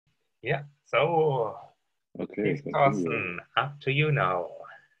Yeah, so Okay, please, continue. Thorsten, up to you now.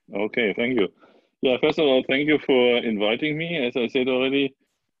 Okay, thank you. Yeah, first of all, thank you for inviting me. As I said already,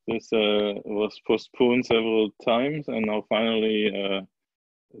 this was postponed several times, and now finally,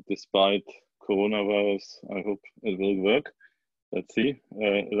 despite coronavirus, I hope it will work. Let's see.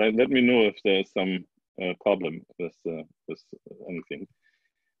 Let me know if there's some problem with anything.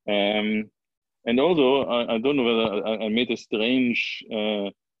 And also, I don't know whether I made a strange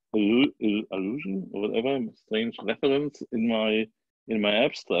allusion or whatever, strange reference in my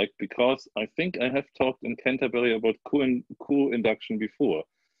abstract, because I think I have talked in Canterbury about co-induction before,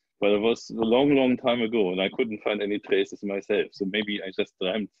 but it was a long, long time ago, and I couldn't find any traces myself. So maybe I just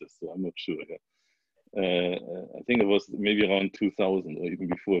dreamt this. So I'm not sure. I think it was maybe around 2000 or even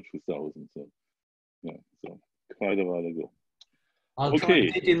before 2000. So yeah, so quite a while ago. I'll try and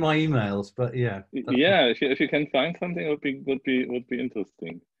Okay. dig in my emails, but yeah. Yeah, if you can find something, would be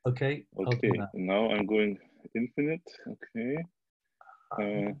interesting. Okay. Okay. Now I'm going infinite. Okay.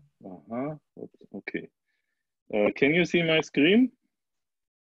 Okay. Can you see my screen?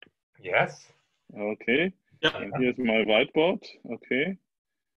 Yes. Okay. Yeah. And here's my whiteboard. Okay.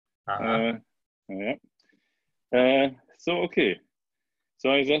 Yeah. So okay. So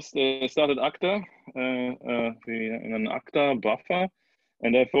I just started Agda in an Agda buffer,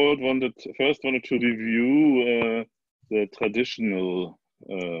 and I first wanted to review the traditional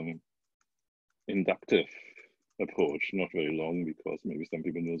inductive approach. Not very long, because maybe some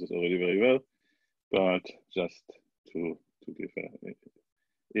people know this already very well, but just to give an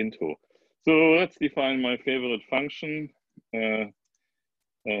intro. So let's define my favorite function,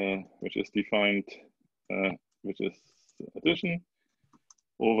 which is defined, which is addition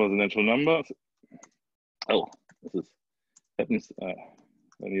over the natural numbers. Oh, this happens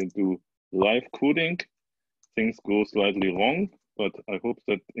when you do live coding. Things go slightly wrong, but I hope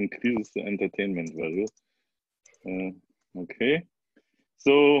that increases the entertainment value. Okay,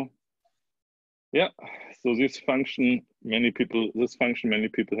 so yeah, so this function many people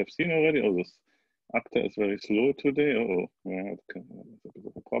have seen already. Oh, this Agda is very slow today. Oh, yeah, that's a bit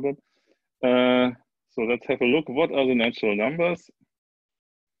of a problem. So let's have a look. What are the natural numbers?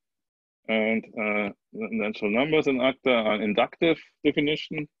 And the natural numbers in Agda are inductive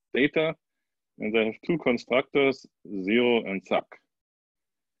definition data, and they have two constructors, 0 and suc.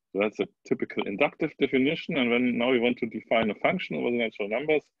 So that's a typical inductive definition. And now we want to define a function over the natural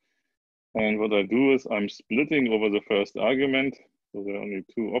numbers. And what I do is I'm splitting over the first argument. So there are only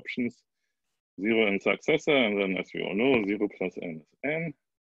two options, 0 and successor. And then, as we all know, 0 plus n is n.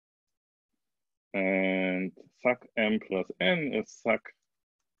 And suc m plus n is suc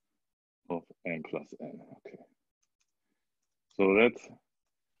of m plus n. Okay. So that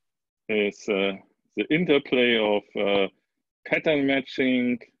is the interplay of pattern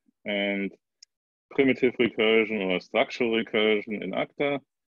matching and primitive recursion or structural recursion in Agda.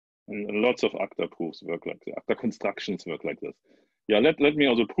 And lots of Agda proofs work like this. Agda constructions work like this. Yeah, let me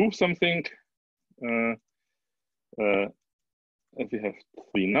also prove something. If we have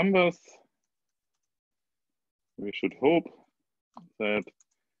three numbers, we should hope that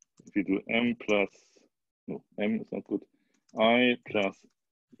if we do m is not good, I plus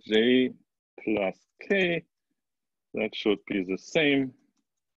j plus k, that should be the same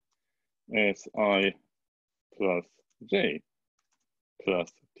as I plus j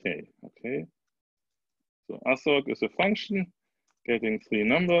plus k, okay? So ASOC is a function getting three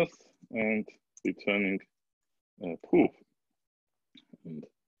numbers and returning a proof. And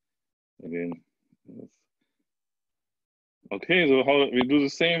again, okay, so how we do the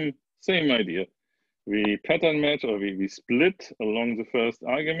same idea. We pattern match, or we split along the first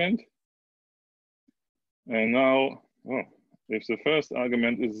argument. And now, if the first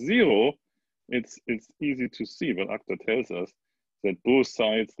argument is 0, it's easy to see, but Agda tells us that both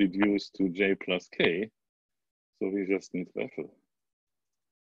sides reduce to j plus k. So we just need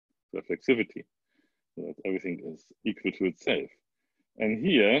reflexivity, so that everything is equal to itself. And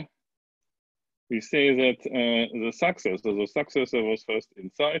here we say that the successor was first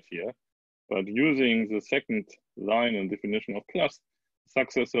inside here, but using the second line and definition of plus,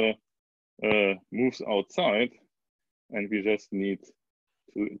 successor moves outside, and we just need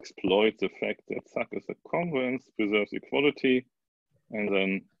to exploit the fact that suc is a congruence, preserves equality, and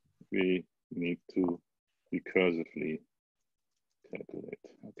then we need to recursively calculate.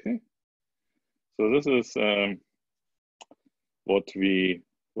 Okay, so this is what we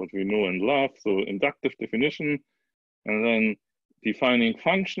know and love. So inductive definition, and then defining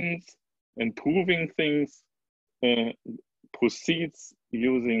functions and proving things proceeds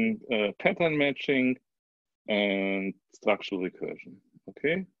using pattern matching and structural recursion.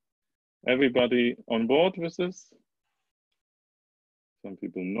 Okay, Everybody on board with this? Some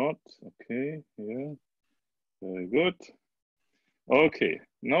people not. Okay, yeah, very good. Okay,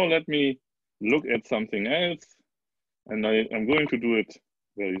 now let me look at something else, and I'm going to do it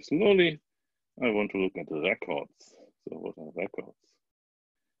very slowly. I want to look at the records. So what are records?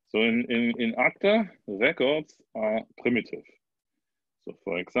 So in Agda, records are primitive. So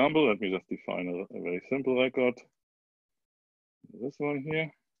for example, let me just define a very simple record. This one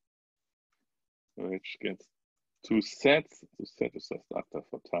here, which gets two sets. The set is just Agda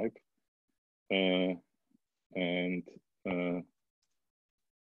for type. And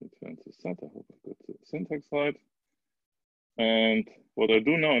return to set. I hope I got the syntax right. And what I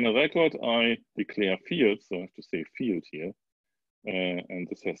do now in a record, I declare fields. So I have to say field here. And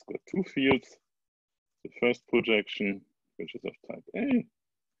this has got two fields. The first projection, which is of type A,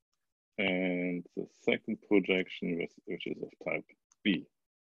 and the second projection, which is of type B.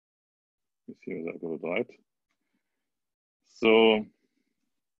 You see whether I got it right. So,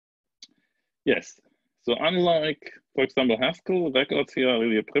 yes. So unlike, for example, Haskell, records here are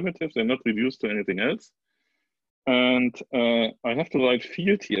really primitive. They're not reduced to anything else. And I have to write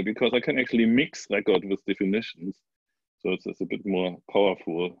field here because I can actually mix record with definitions. So it's a bit more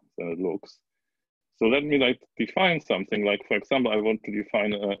powerful than it looks. So let me like define something like, for example, I want to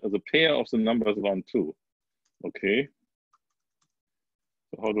define as a pair of the numbers 1, 2. Okay.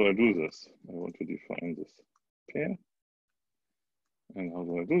 So how do I do this? I want to define this pair. And how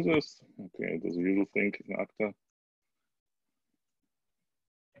do I do this? Okay, there's a usual thing in Agda.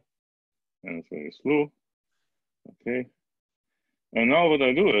 And it's very slow. Okay. And now what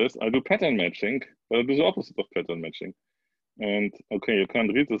I do is I do pattern matching, but I do the opposite of pattern matching. And okay, you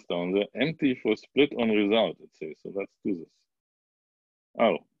can't read this down there. Empty for split on result, it says. So let's do this.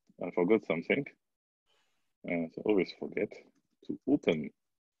 Oh, I forgot something. I always forget to open.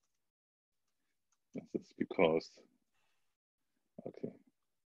 This is because, okay.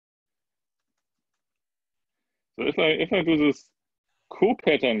 So if I do this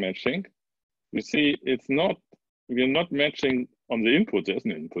co-pattern matching, you see we're not matching on the input, there's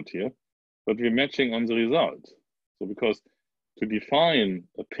an input here, but we're matching on the result. So because to define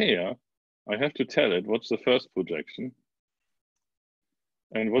a pair, I have to tell it what's the first projection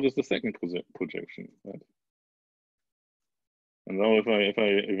and what is the second projection, right? And now if I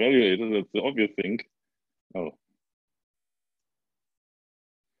evaluate it, that's the obvious thing. Oh,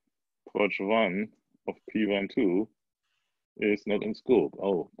 proj 1 of P12 is not in scope.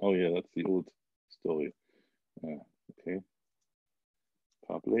 Oh yeah, that's the old story. Okay.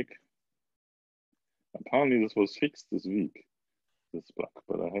 Public. Apparently this was fixed this week, this bug,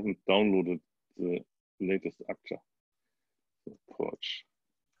 but I haven't downloaded the latest Agda. So proj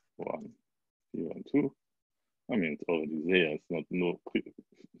 1 P12. I mean, it's already there. It's not no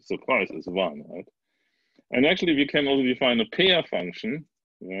surprise. It's 1, right? And actually, we can also define a pair function.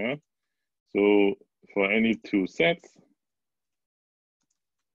 Yeah. So for any two sets,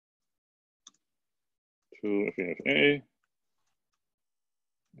 if we have A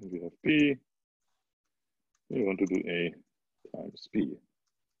and we have B, we want to do A times B.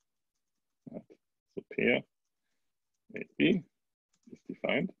 Right. So pair AB is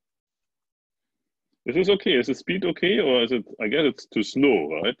defined. Is this okay? Is the speed okay, or is it? I guess it's too slow,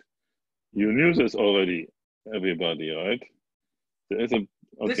 right? You knew this already, everybody, right? There is a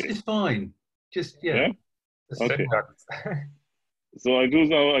okay. This is fine. Just yeah. Okay. So I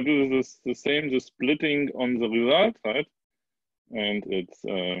do this the same, the splitting on the result, right? And it's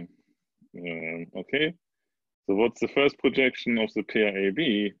okay. So what's the first projection of the pair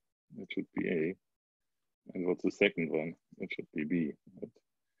AB? It should be A. And what's the second one? It should be B. Right?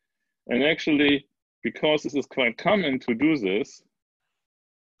 And actually, because this is quite common to do this,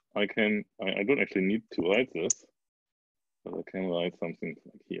 I don't actually need to write this, but I can write something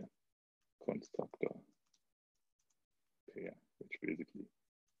like here, constructor pair, which basically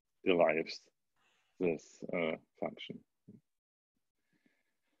derives this function.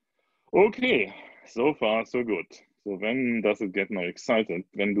 Okay, so far so good. So when does it get now excited?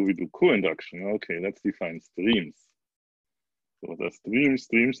 When do we do co-induction? Okay, let's define streams. So the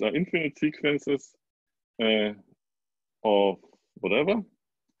streams are infinite sequences of whatever.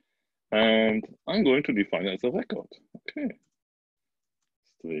 And I'm going to define it as a record. Okay.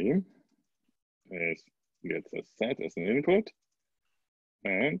 Stream gets a set as an input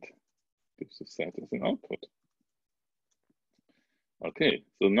and gives a set as an output. Okay,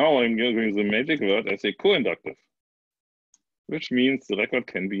 so now I'm using the magic word as a co-inductive, which means the record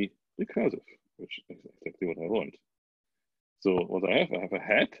can be recursive, which is exactly what I want. So what I have a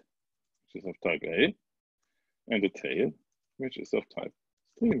head, which is of type A, and a tail, which is of type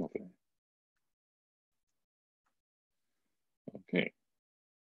stream of A.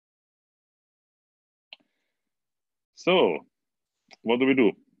 So what do we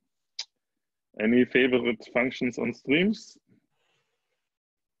do? Any favorite functions on streams?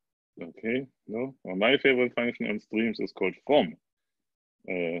 Okay, no. Well, my favorite function on streams is called from,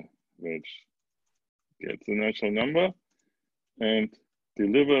 which gets a natural number and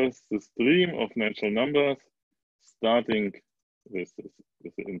delivers the stream of natural numbers starting with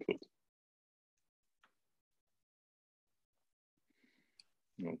the input.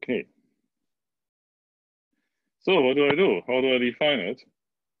 Okay. So what do I do? How do I define it?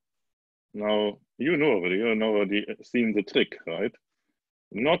 Now, you know already seen the trick, right?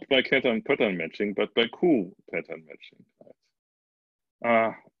 Not by pattern matching, but by co-pattern matching, right?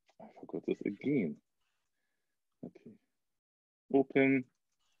 Ah, I forgot this again. Okay. Open,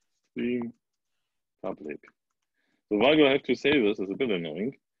 stream, public. So why do I have to say this? It's a bit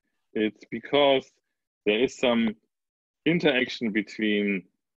annoying. It's because there is some interaction between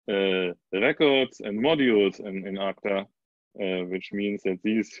records and modules in Agda, which means that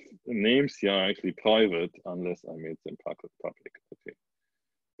these names here are actually private unless I made them public. Okay,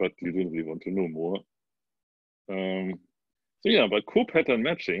 but you didn't really want to know more. So yeah, by co-pattern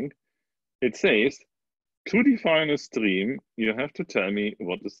matching, it says to define a stream, you have to tell me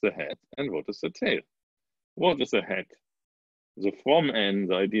what is the head and what is the tail. What is the head? So from n,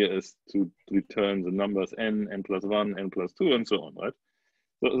 the idea is to return the numbers n, n plus 1, n plus 2, and so on, right?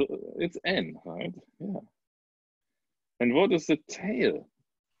 So it's n, right? Yeah. And what is the tail?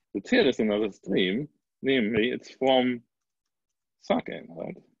 The tail is another stream, namely it's from sub n,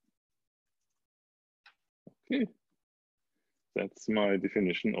 right? Okay. That's my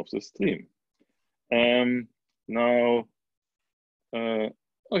definition of the stream. Now,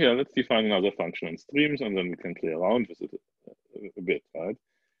 okay, let's define another function on streams, and then we can play around with it a bit, right?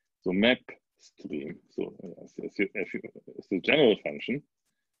 So map stream. So it's the general function.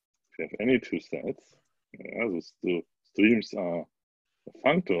 If you have any two sets, the streams are a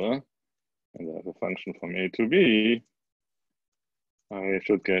functor, and I have a function from A to B, I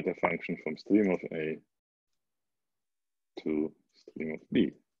should get a function from stream of A to stream of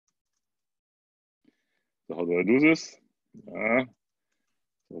B. So how do I do this?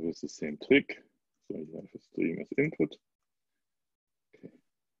 So it's the same trick. So you have a stream as input. Okay.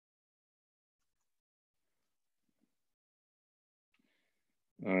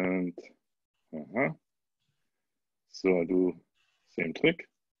 And so I do same trick.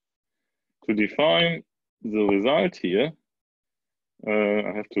 To define the result here,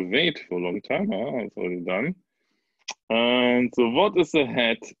 I have to wait for a long time. It's already done. And so what is the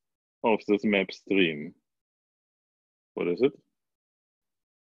head of this map stream? What is it?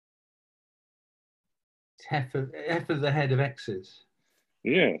 F of the head of x's.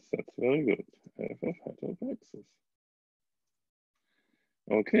 Yes, that's very good. F of head of x's.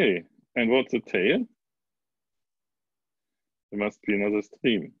 Okay, and what's the tail? There must be another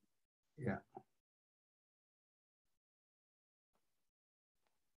stream. Yeah.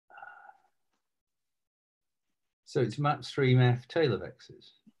 So it's map stream F tail of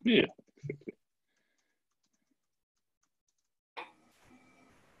x's. Yeah, exactly.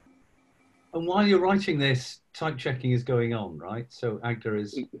 And while you're writing this, type checking is going on, right? So Agda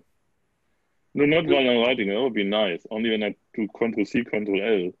is... No, not while I'm writing. That would be nice. Only when I do Ctrl+C,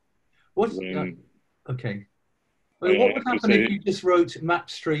 Ctrl+L. What's... okay. Well, what would happen if you just wrote map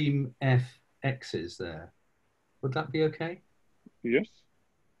stream F x's there? Would that be okay? Yes.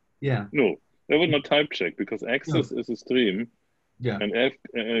 Yeah. No, that would not type check because x's is a stream. Yeah. And F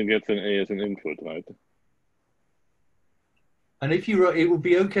gets an A as an input, right? And if you wrote, it would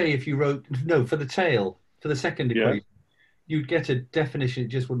be okay if you wrote, no, for the tail, for the second equation, you'd get a definition. It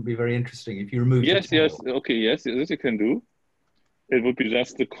just wouldn't be very interesting if you removed the tail. Okay, yes, this you can do. It would be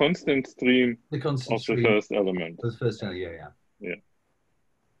just the constant stream of the first element. The first element, yeah.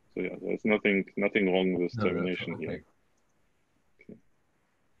 So yeah, there's nothing wrong with termination here. Okay.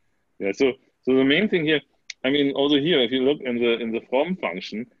 Yeah, so the main thing here, I mean, also here, if you look in the from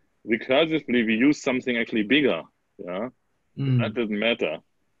function, recursively we use something actually bigger. Yeah. That doesn't matter.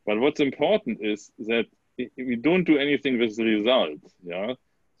 But what's important is that we don't do anything with the result. Yeah.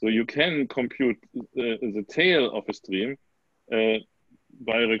 So you can compute the tail of a stream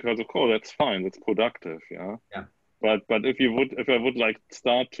by a recursive call. That's fine. That's productive. Yeah. Yeah. But if I would like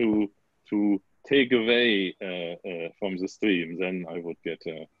start to take away from the stream, then I would get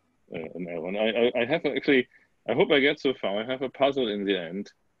an error. And I have actually, I hope I get so far. I have a puzzle in the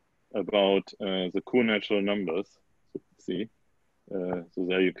end about the co-natural numbers. See, so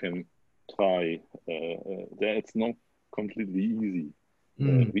there you can try. There it's not completely easy.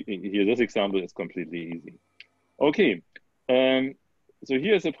 Here, this example is completely easy. Okay, so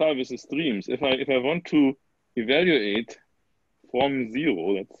here's the problem with the streams. If I want to evaluate from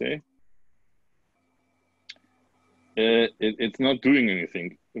 0, let's say, it's not doing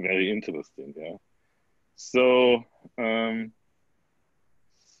anything very interesting. Yeah. So,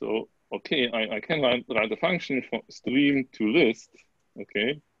 okay, I can write a function for stream to list.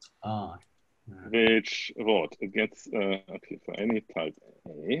 Okay. Ah. Yeah. Which what it gets? Okay, for any type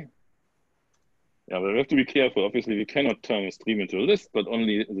A. Yeah, but we have to be careful. Obviously, we cannot turn a stream into a list, but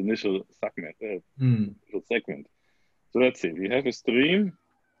only the initial segment. Initial segment. So let's see. We have a stream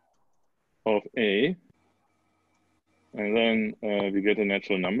of A, and then we get a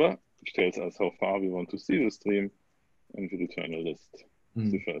natural number, which tells us how far we want to see the stream, and we return a list.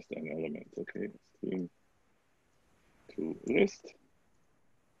 It's the first n element. Okay, stream to list.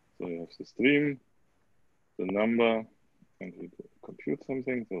 So we have the stream, the number, and we compute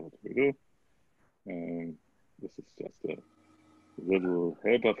something. So what do we do? This is just a little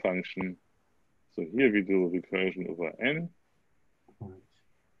helper function. So here we do recursion over n.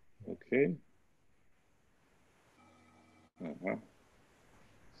 Okay.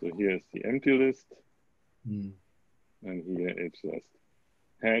 So here is the empty list. And here it's just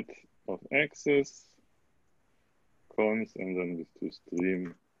head of axis, cons, and then with to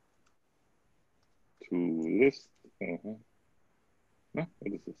stream to list. What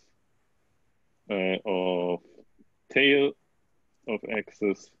is this? Of tail of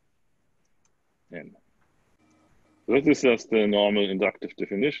axis n. So this is just the normal inductive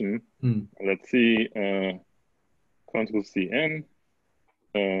definition. Let's see, Control C n.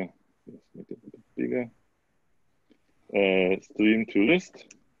 Let's make it a bit bigger. Stream to list.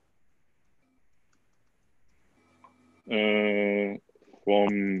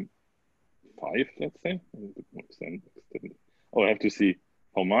 From 5, let's say. Oh, I have to see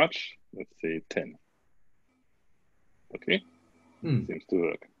how much. Let's say 10. Okay, seems to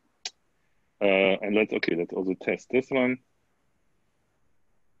work. And let's also test this one.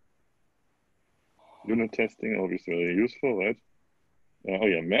 Unit testing, always very useful, right? Oh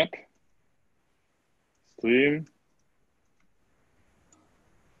yeah, map, stream.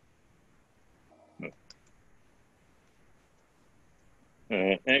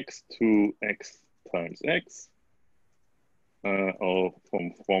 X to x times x, or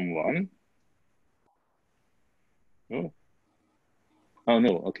from 1. Oh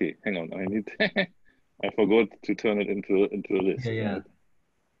no, okay, hang on. I need I forgot to turn it into a list. Yeah.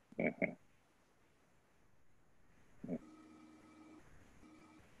 Right?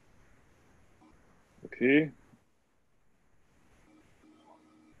 Okay.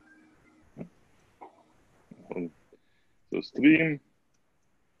 So stream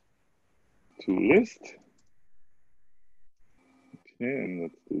to list. Okay, and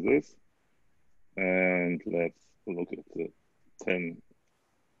let's do this. And let's look at the 10.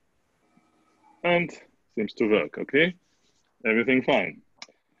 And seems to work, okay? Everything fine.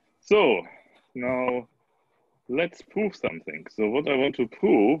 So now let's prove something. So what I want to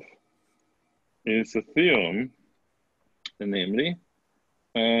prove is a theorem, namely,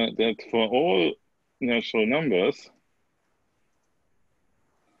 that for all natural numbers,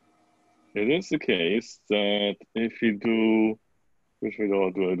 it is the case that if you do, which way do I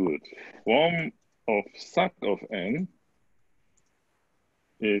do it? Form of sub of n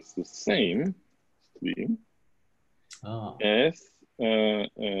is the same stream as a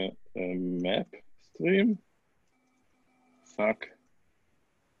map stream sub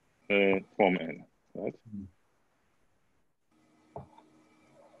from n, right?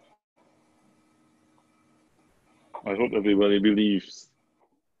 I hope everybody believes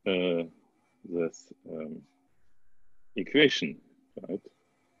this equation, right?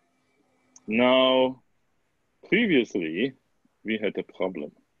 Now, previously, we had a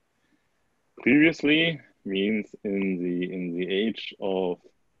problem. Previously means in the age of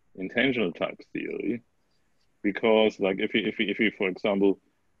intensional type theory, because like if we for example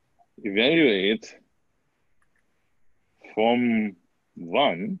evaluate from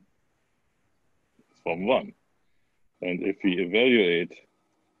 1, and if we evaluate,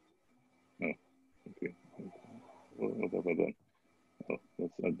 okay, what have I done? Oh,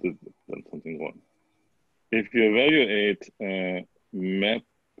 I did something wrong. If you evaluate map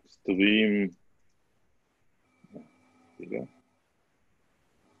stream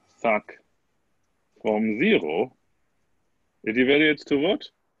suck from 0, it evaluates to what?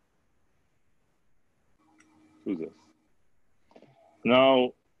 To this.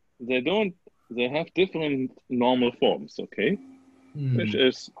 Now they have different normal forms, okay? Which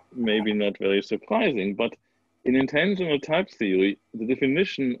is maybe not very surprising, but in intensional type theory, the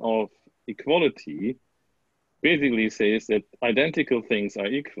definition of equality basically says that identical things are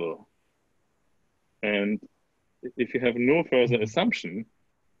equal. And if you have no further assumption,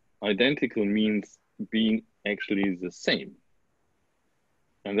 identical means being actually the same.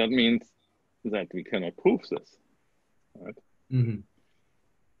 And that means that we cannot prove this, right? Mm-hmm.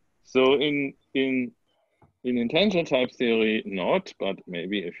 So in intensional type theory, not, but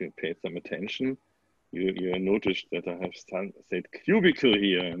maybe if you pay some attention, you noticed that I have said cubical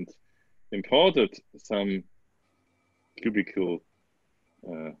here and imported some cubical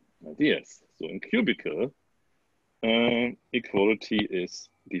ideas. So in cubical, equality is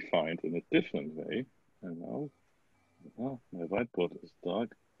defined in a different way. And now, my whiteboard is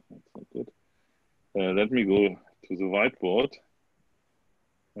dark. That's not good. Let me go to the whiteboard.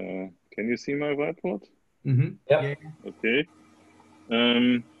 Can you see my whiteboard? Mm-hmm. Yeah. Okay.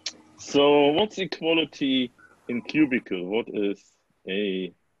 So what's equality in cubical? What is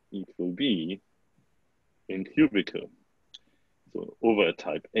A equal B in cubical? So over a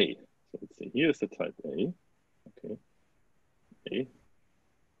type A. So let's say here's the type A. Okay. A.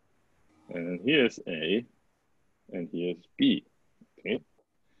 And here's A. And here's B. Okay.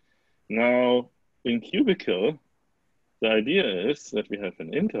 Now in cubical, the idea is that we have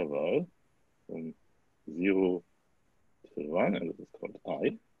an interval from 0 to 1, and this is called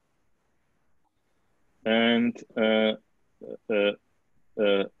I. And an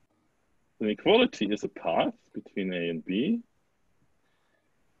equality is a path between A and B.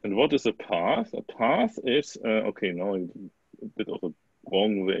 And what is a path? A path is, okay, now a bit of a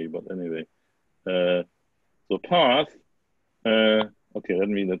wrong way, but anyway. So path, okay, let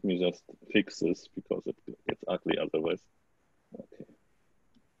me just fix this because it gets ugly otherwise. Okay.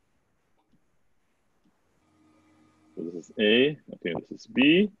 So this is A, okay, this is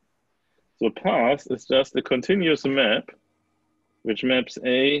B. So path is just a continuous map, which maps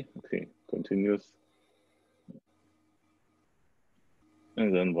A, okay, continuous,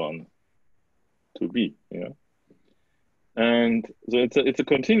 and then 1 to B, yeah. And so it's a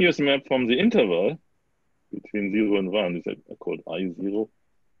continuous map from the interval between 0 and 1, these are called I0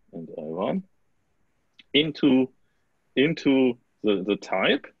 and I1, into the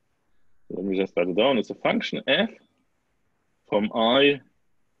type. Let me just write it down. It's a function f from I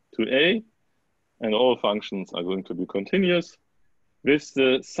to A, and all functions are going to be continuous with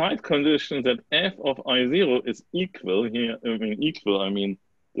the side condition that f of I0 is equal, here I mean equal, I mean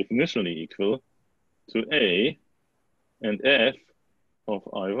definitionally equal to A, and f of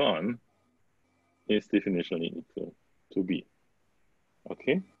I1 is definitionally equal to B.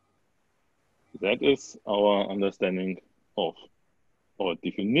 Okay? That is our understanding of our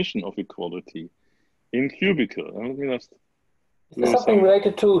definition of equality in cubical. Let me just is there something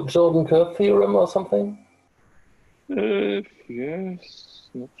related to Jordan curve theorem or something? Yes,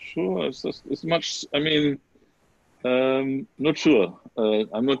 not sure. It's much, I mean, not sure.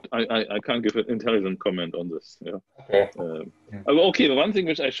 I can't give an intelligent comment on this. Yeah. Okay. Okay, the one thing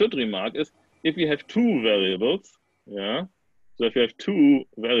which I should remark is if you have two variables, yeah. So if you have two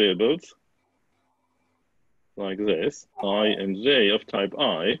variables like this, I and J of type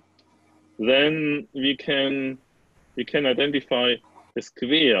I, then we can identify a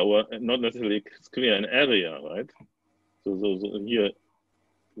square, or not necessarily a square, an area, right? So here,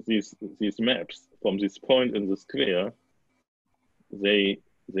 these maps from this point in the square, they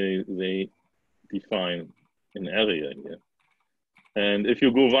define an area here. And if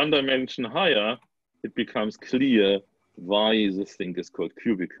you go one dimension higher, it becomes clear why this thing is called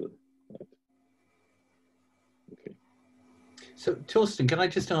cubical. Right? Okay. So, Thorsten, can I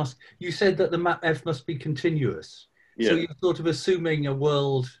just ask, you said that the map F must be continuous. Yeah. So you're sort of assuming a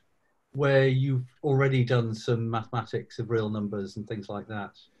world where you've already done some mathematics of real numbers and things like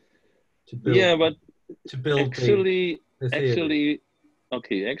that to build. Yeah, but to build actually,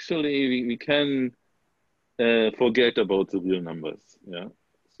 we can forget about the real numbers. Yeah,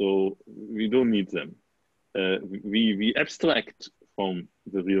 so we don't need them. We abstract from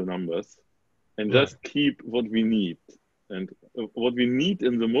the real numbers and just keep what we need. And what we need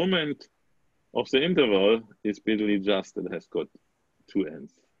in the moment of the interval is basically just it has got two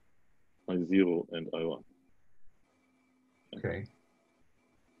ends, I0 and I1. Okay.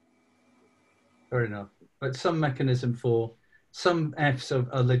 Fair enough. But some mechanism for some Fs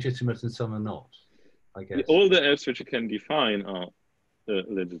are legitimate and some are not, I guess. All the Fs which you can define are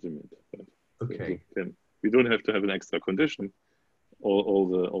legitimate. Right? Okay. So we don't have to have an extra condition.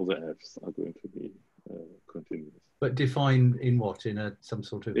 All the Fs are going to be continuous. But defined in what? In some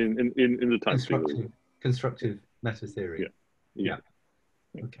sort of in the type constructive meta theory. Yeah.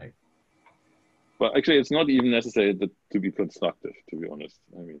 Okay. But actually, it's not even necessary to be constructive. To be honest,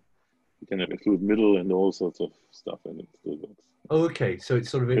 I mean, you can have include middle and all sorts of stuff, and it still works. Oh, okay. So it's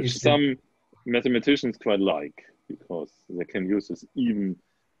sort of which some mathematicians quite like. because they can use this even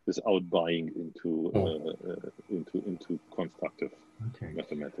without buying into into constructive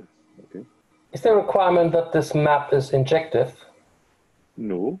mathematics. Okay. Is there a requirement that this map is injective?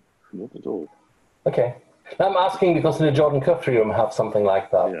 No, not at all. Okay. I'm asking because in the Jordan curve theorem have something like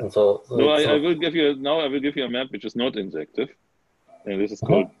that. Yeah. And so no, I will give you I will give you a map which is not injective, and this is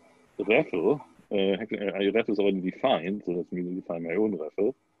called REFL. REFL is already defined, so let me define my own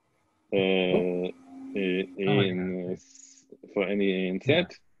REFL. For any A and Z,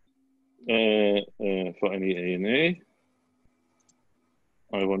 for any A and A,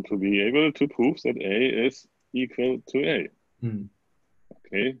 I want to be able to prove that A is equal to A.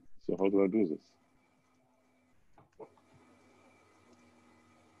 Okay, so how do I do this?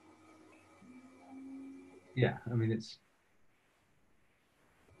 Yeah, I mean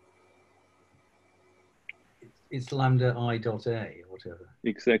it's lambda I dot A or whatever.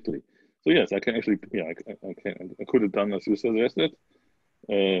 Exactly. So yes, I can actually, yeah, I could have done as you suggested,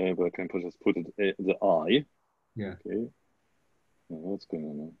 but I can just put it the I. Yeah. Okay. What's going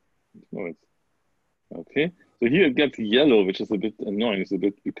on now? No, it's okay. So here it gets yellow, which is a bit annoying. It's a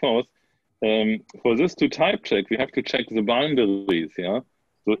bit because for this to type check, we have to check the boundaries. Yeah.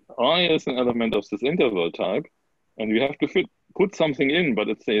 So I is an element of this interval type, and we have to put something in, but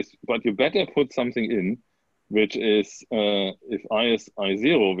it says, but you better put something in, which is if I is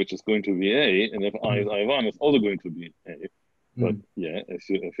I0, which is going to be A, and if I is I1, it's also going to be A. But yeah, if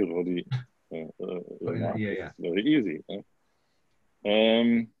you already remarked, it's very easy.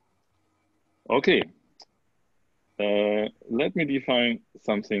 Okay. Let me define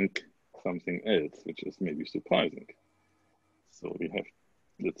something else, which is maybe surprising. So we have,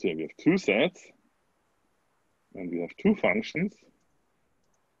 let's say we have two sets, and we have two functions.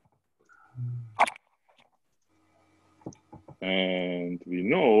 And we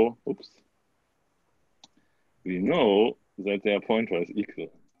know, we know that their pointwise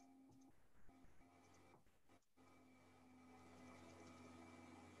equal.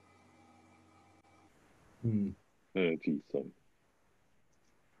 G, sorry.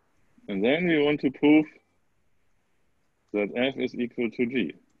 And then we want to prove that F is equal to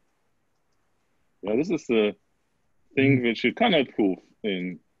G. Well, this is the thing which you cannot prove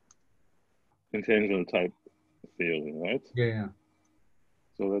in intensional type theory, right? Yeah.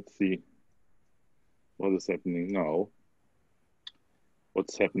 So let's see what is happening now.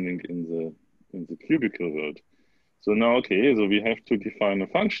 What's happening in the cubical world? So now, okay, so we have to define a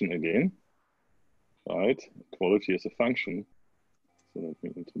function again, right? Equality is a function. So let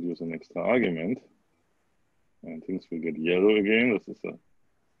me introduce an extra argument, and things will get yellow again. This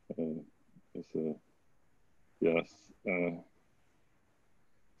is yes.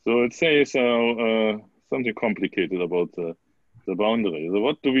 So it says something complicated about the boundary. So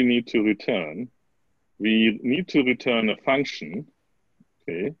what do we need to return? We need to return a function.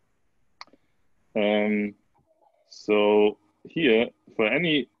 Okay. So here, for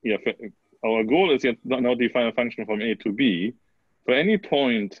any, our goal is now define a function from A to B. For any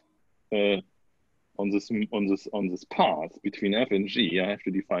point on this path between F and G, I have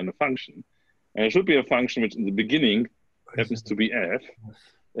to define a function, and it should be a function which in the beginning happens to be F,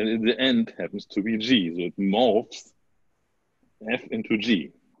 and in the end happens to be G. So it morphs F into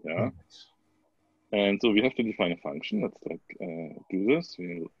G. Yeah. And so we have to define a function. Let's do this. We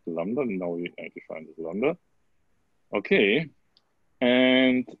need lambda. Now we define this lambda. Okay.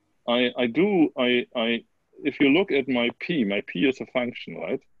 And if you look at my P is a function,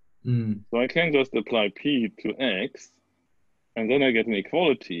 right? So I can just apply P to X, and then I get an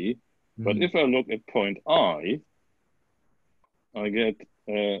equality. But if I look at point I get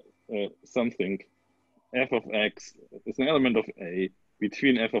something f of x is an element of A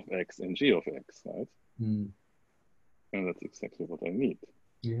between f of x and g of x, right? And that's exactly what I need.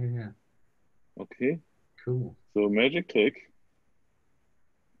 Yeah. Okay. Cool. So magic trick.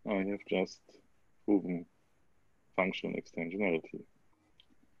 I have just proven functional extensionality.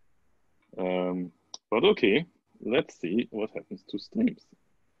 But okay, let's see what happens to streams.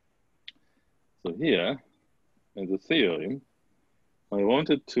 So here, in the theorem, I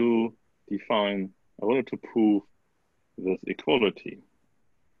wanted to prove this equality.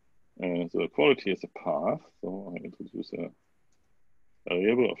 So equality is a path. So I introduce a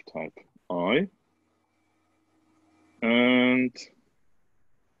variable of type I. And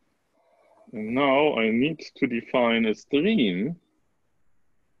now I need to define a stream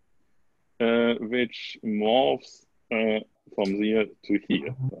which morphs from here to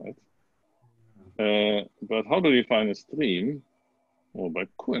here, right? But how do we define a stream? Well, by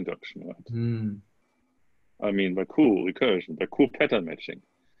coinduction, right? I mean, by co-recursion, by co-pattern matching.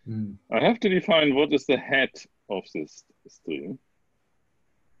 I have to define what is the head of this stream.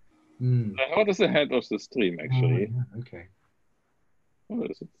 Mm. What is the head of the stream, actually? Oh, yeah, okay. Oh,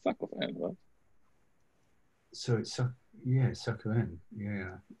 it's a suck of n, right? So it's suck of n.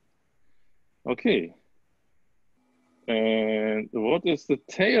 Yeah. Okay. And what is the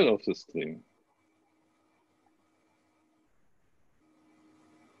tail of the stream?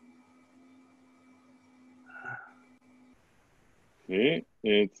 Okay,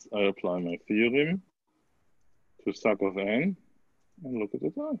 I apply my theorem to suck of n and look at the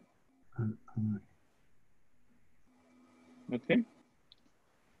time. Okay.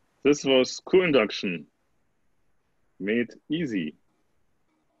 This was coinduction made easy.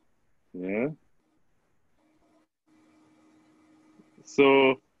 Yeah.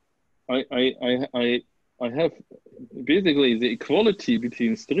 So I have basically the equality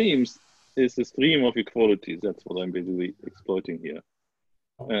between streams is the stream of equalities. That's what I'm basically exploiting here.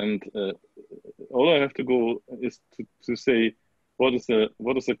 And all I have to go is to say what is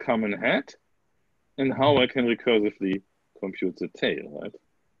the common head and how I can recursively compute the tail, right?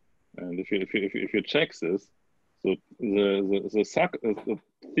 And if you check this, so the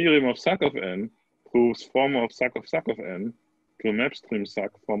theorem of suck of n proves form of suck of n to a map stream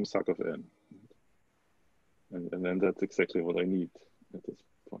suck from suck of n. And then that's exactly what I need at this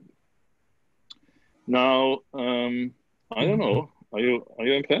point. Now, I don't know. Are you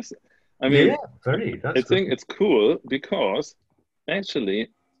impressed? I mean, yeah, very. That's I think it's cool because actually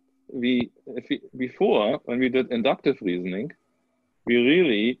before when we did inductive reasoning, we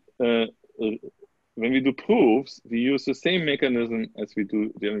really when we do proofs, we use the same mechanism as we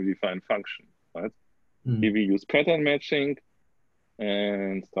do when we define function, right? Here we use pattern matching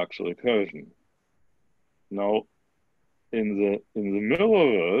and structural recursion. Now, in the mirror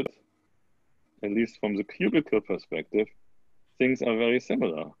world, at least from the cubical perspective, things are very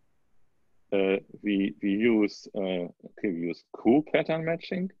similar. We use co-pattern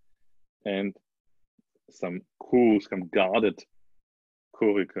matching and some guarded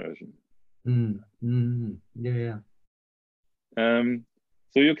co-recursion. Yeah.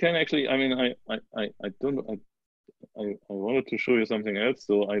 So you can actually, I mean, I wanted to show you something else,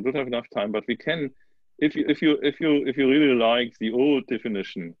 so I don't have enough time, but we can, if you really like the old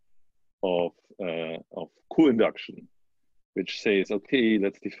definition of coinduction, which says, okay,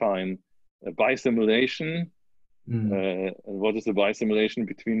 let's define a bisimulation. And what is the bisimulation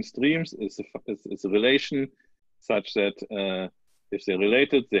between streams? It's a relation such that if they're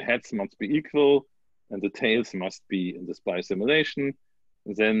related, the heads must be equal and the tails must be in this bisimulation.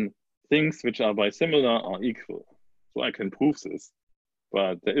 Then things which are bisimilar are equal. So I can prove this,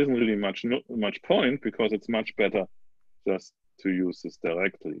 but there isn't really much point because it's much better just to use this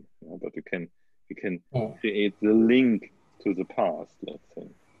directly. But you can create the link to the past, let's say.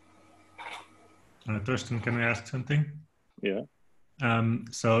 Thorsten, can I ask something? Yeah.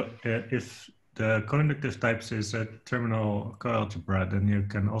 So if the coinductive types is a terminal coalgebra, then you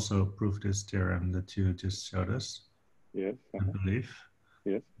can also prove this theorem that you just showed us. Yes. I believe.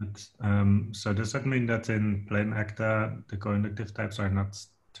 Yes. But, so does that mean that in plain Agda, the coinductive types are not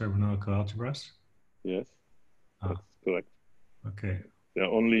terminal coalgebras? Yes, that's correct. Okay. They're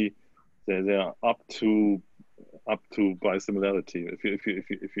only they're up to bisimilarity.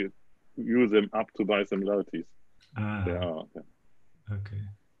 If you use them up to bisimilarities, they are. Yeah. Okay.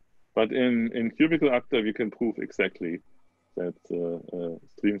 But in cubical Agda, we can prove exactly that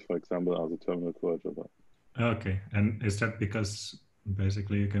streams, for example, are the terminal coalgebra. Okay, and is that because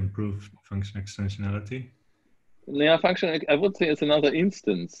basically you can prove function extensionality? Yeah, function. I would say it's another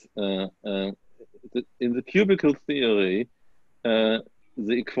instance. In the cubical theory, the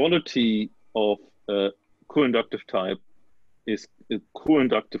equality of coinductive type is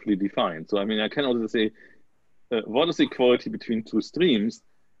coinductively defined. So I mean, I can also say, what is the equality between two streams?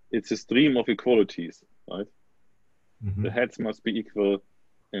 It's a stream of equalities, right? Mm-hmm. The heads must be equal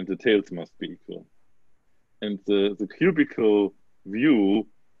and the tails must be equal. And the cubical view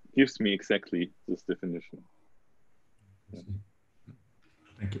gives me exactly this definition. Yeah.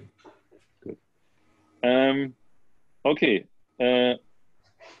 Thank you. Good. Okay.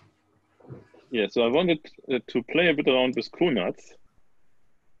 Yeah, so I wanted to play a bit around with conuts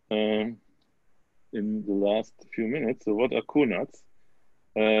in the last few minutes. So what are conuts?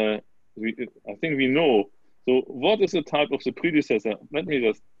 I think we know. So what is the type of the predecessor?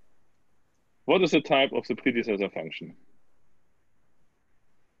 What is the type of the predecessor function?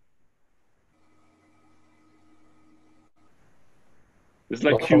 It's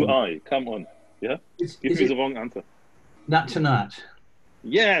like QI. Come on. Yeah? Give me the wrong answer. Nat to nat.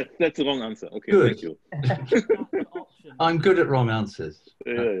 Yeah, that's the wrong answer. Okay, good. Thank you. I'm good at wrong answers.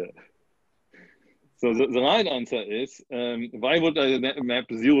 Yeah. So the right answer is, why would I map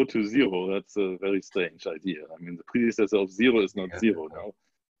 0 to 0? That's a very strange idea. I mean, the predecessor of 0 is not 0 now.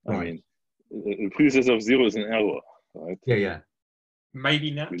 I mean, the predecessor of 0 is an error, right? Yeah.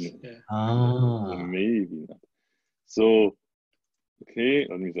 Maybe not. Maybe not. So, okay,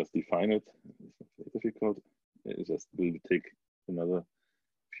 let me just define it. It's not very difficult. It just will take another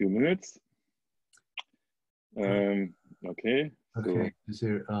few minutes. Okay. Okay.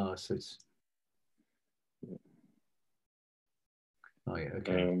 So, so it's. Oh yeah.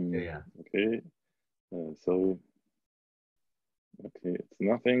 Okay. Yeah. Okay. So. Okay, it's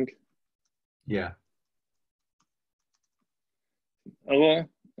nothing. Yeah. Error.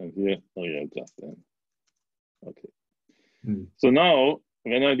 And here, oh yeah, just n. Okay. So now,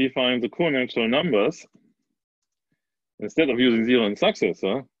 when I define the co-natural numbers, instead of using 0 and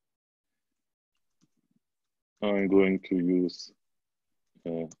successor, I'm going to use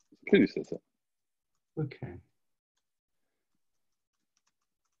predecessor. Okay.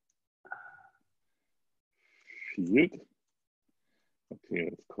 Field. Okay,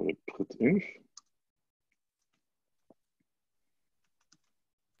 let's call it printinf.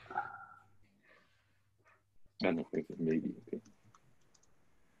 No, maybe, okay.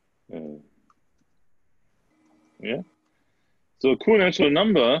 Yeah. So a co-natural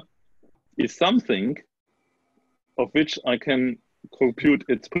number is something of which I can compute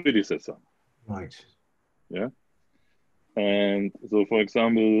its predecessor. Right. Yeah. And so, for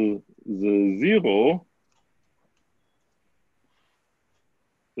example, the 0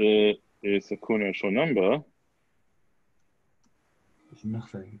 is a co-natural number. It's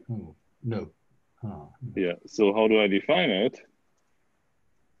nothing. Oh, no. Yeah. So how do I define it?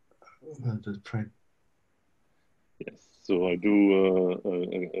 Yes. So I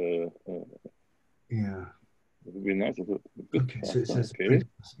do. Yeah. It would be nice if it. Okay. So it says. Okay.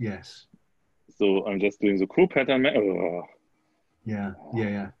 Yes. So I'm just doing the co-pattern. Yeah.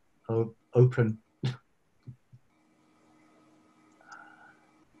 Oh, open.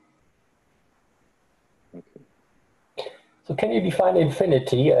 Okay. So can you define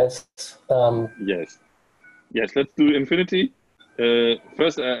infinity as? Yes. Yes. Let's do infinity.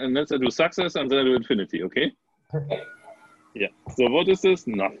 First, and let's do success, and then I do infinity. Okay. Okay. Yeah. So what is this?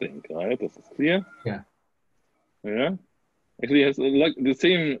 Nothing. Right. This is clear. Yeah. Yeah. Actually, it has like the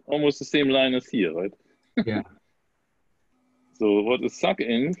same, almost the same line as here, right? Yeah. So what is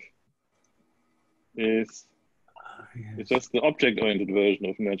sucinf is Yes. it's just the object-oriented version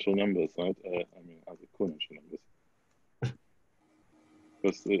of natural numbers, right? I mean, other co-natural numbers.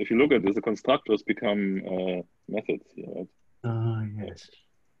 Because if you look at this, the constructors become methods here, right? Yes.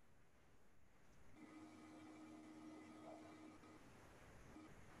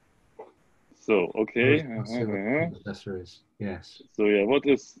 So, okay. Predecessor is, yes. So yeah, what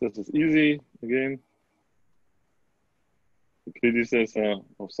is, this is easy again. The predecessor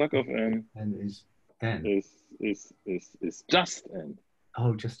of suc of n is n. Is just n.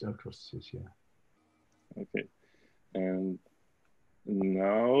 Oh, just across, yeah. Okay. And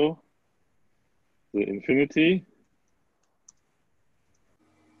now the infinity.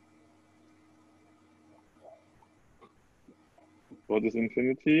 What is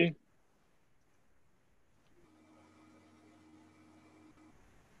infinity?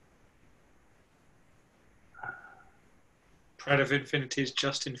 Prad of infinity is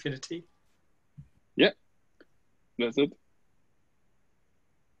just infinity. Yeah, that's it.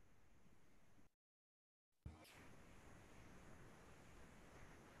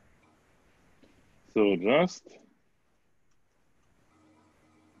 So just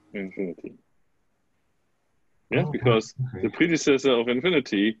infinity. Yes, because the predecessor of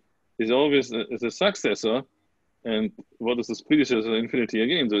infinity is always is a successor. And what is this predecessor of infinity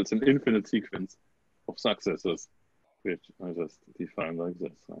again? So it's an infinite sequence of successors, which I just define like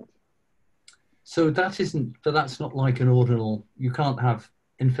this, right? So that isn't, but that's not like an ordinal, you can't have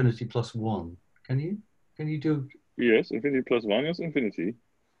infinity plus 1, can you? Can you do? Yes, infinity plus 1 is infinity.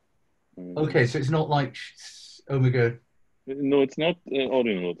 Okay, so it's not like omega. No, it's not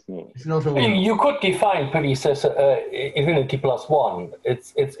ordinal. It's not ordinal. You could define predecessor infinity plus 1.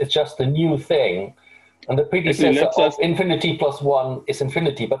 It's just a new thing, and the predecessor of infinity plus 1 is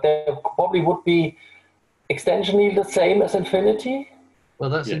infinity. But there probably would be extensionally the same as infinity. Well,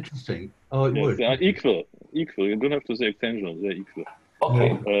 that's interesting. Oh, it would. They are equal. Equal. You don't have to say extensional. They're equal.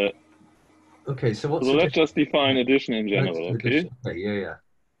 Okay. Okay. So what's so let's just define addition in general. Okay. Okay. Yeah.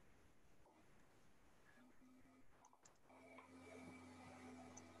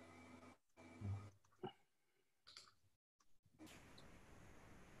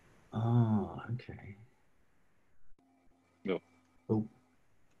 Ah, okay. No. Oh.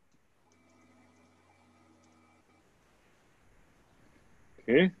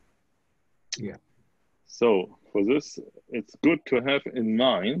 Okay. Yeah. So for this, it's good to have in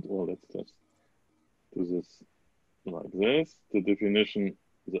mind, well, let's just do this like this, the definition,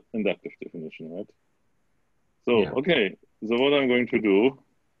 the inductive definition, right? So, Yeah. okay, so what I'm going to do,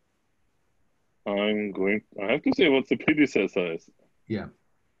 I have to say what the predecessor is. Yeah.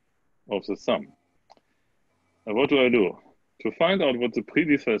 Of the sum. And what do? To find out what the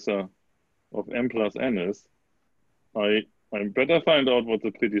predecessor of m plus n is, I better find out what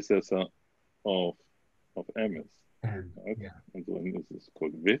the predecessor of m is. Right? Yeah. And so this is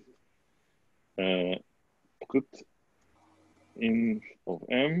called width. Put in of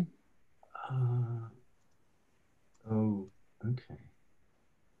m. Oh, okay.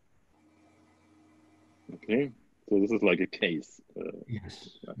 Okay, so this is like a case.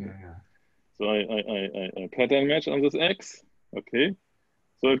 Yes. Yeah. So I pattern match on this x. Okay,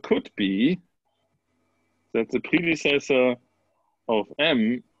 so it could be that the predecessor of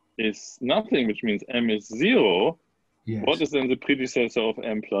m is nothing, which means m is 0. Yes. What is then the predecessor of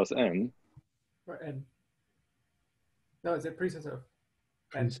m plus n? Or n. No, it's a predecessor of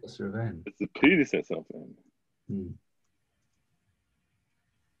n. Predecessor of n. It's the predecessor of n. Hmm.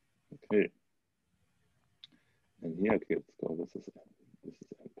 Okay. And here, okay, let's go. This is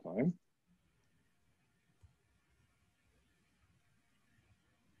n prime.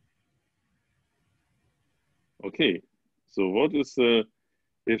 Okay. So what is the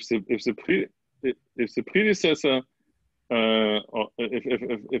if the predecessor or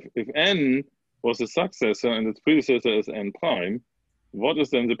if n was a successor and its predecessor is n prime, what is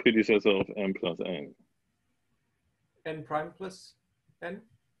then the predecessor of m plus n? N prime plus n?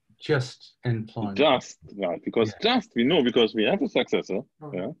 Just n prime. Just, right, because just we know because we have a successor.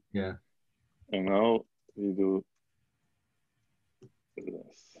 Oh. Yeah. And now we do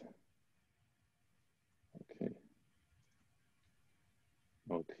this. Okay.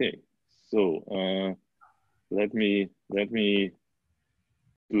 Okay. So let me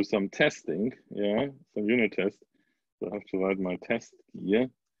do some testing. Yeah, some unit test. So I have to write my test here.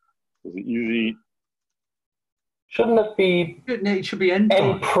 So the easy. Shouldn't it be It should be n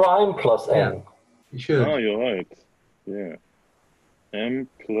n prime plus n? Yeah, it should. Oh, you're right. Yeah. M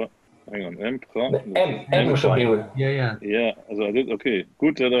plus. Hang on. M plus. M should be. Yeah. Yeah. So I did. Okay.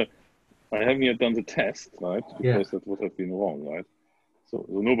 Good that I haven't yet done the test, right? Because that would have been wrong, right? So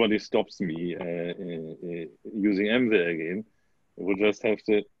nobody stops me using m there again. We'll just have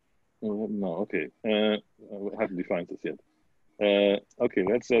to. No. Okay. I haven't defined this yet. Okay,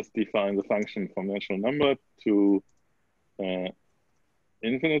 let's just define the function from natural number to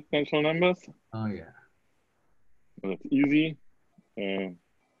infinite natural numbers. Oh, yeah. That's easy.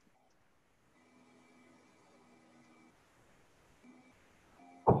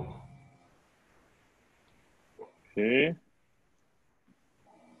 Okay.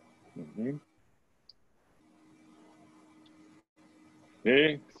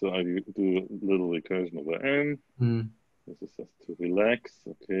 Okay, so I do a little recursion over n. This is just to relax.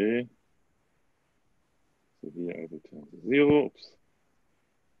 Okay. So here I return to 0. Oops.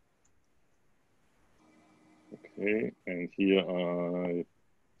 Okay, and here I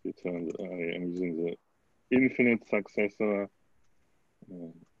return I am using the infinite successor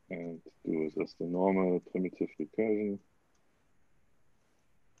and do just the normal primitive recursion.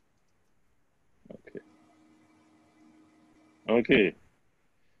 Okay. Okay.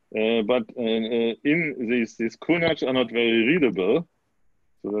 But in these Coinducts are not very readable.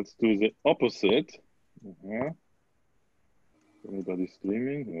 So let's do the opposite. Anybody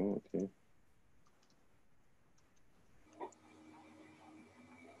screaming? No, okay.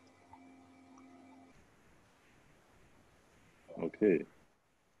 Okay.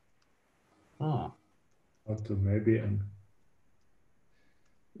 Ah. Up to maybe n.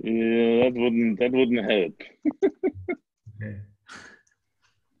 Yeah, that wouldn't help. Okay.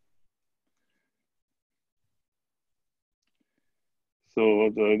 So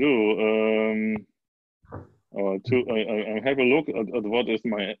what do I do? I have a look at what is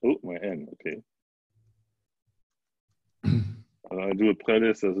my n. Okay. I do a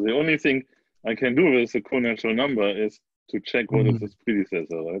predecessor. The only thing I can do with a co-natural number is to check what is its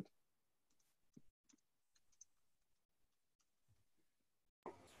predecessor, right?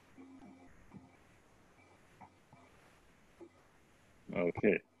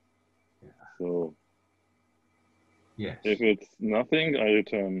 Okay. So yes. If it's nothing, I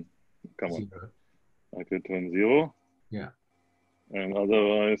return. Come on. 0. I return 0. Yeah. And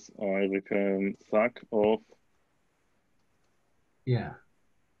otherwise, I return suck of. Yeah.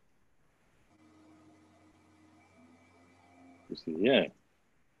 You see, yeah.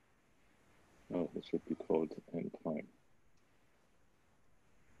 Oh, it should be called n prime.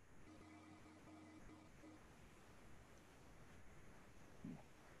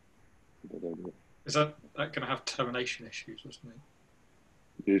 Is that going to have termination issues or something?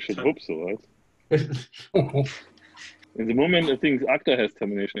 You should hope so, right? In the moment, I think Agda has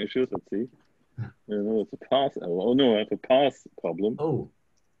termination issues. Let's see. No, it's a pass error. Oh no, I have a pass problem. Oh.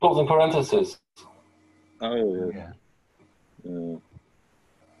 Closing parentheses. Oh, Yeah.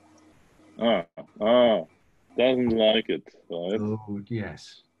 Doesn't like it, right? Oh,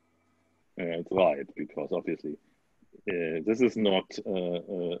 yes. It's right, because obviously this is not,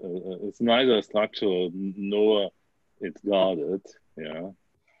 it's neither structural nor it's guarded, yeah.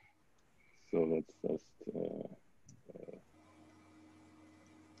 So let's just,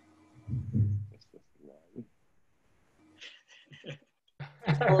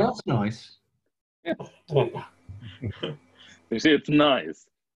 Oh, that's nice. You see, it's nice.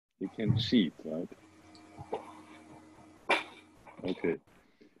 You can cheat, right? Okay.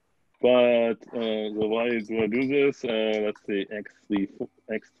 But so why do I do this? Let's say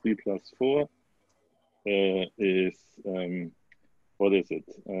x3 plus 4 is, what is it?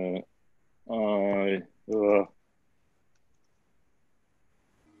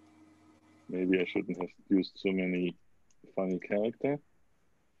 Maybe I shouldn't have used so many funny characters.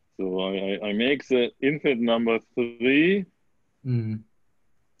 So I make the infinite number 3, and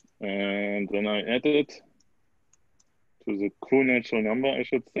then I add it to the co-natural number, I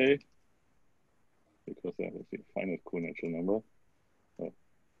should say, because that is the finite co-natural number.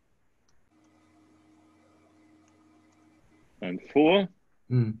 And 4,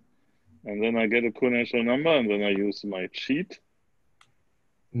 and then I get a co-natural number, and then I use my cheat.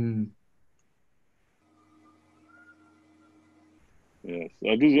 Yes,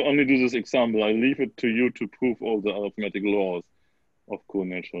 I only do this example. I leave it to you to prove all the arithmetic laws of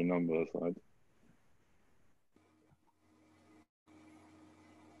co-natural numbers, right?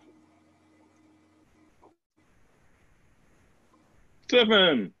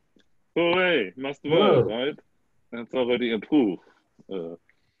 Stefan! Hooray! Must work, right? That's already a proof.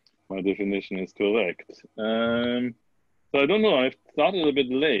 My definition is correct. So I don't know, I've started a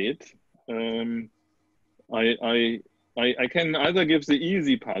bit late. I can either give the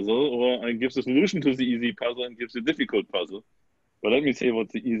easy puzzle, or I give the solution to the easy puzzle and give the difficult puzzle. But let me say what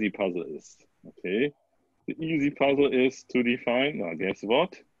the easy puzzle is, okay? The easy puzzle is to define, now guess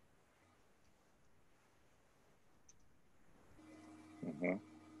what?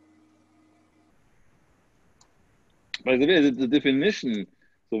 By the way, the definition,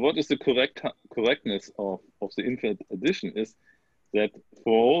 so what is the correctness of the infinite addition is that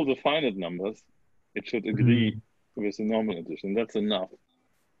for all the finite numbers, it should agree with the normal addition. That's enough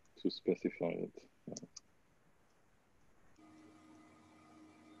to specify it.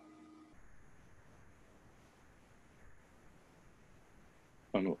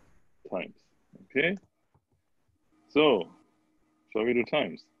 Oh no, times, okay? So, shall we do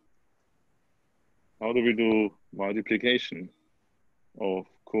times? How do we do multiplication of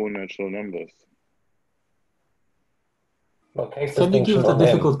co-natural numbers? Well, Can you give the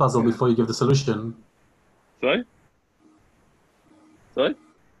difficult puzzle before you give the solution? Sorry? Sorry?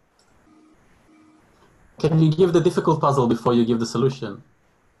 Can you give the difficult puzzle before you give the solution?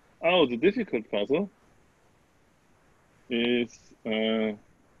 Oh, the difficult puzzle is this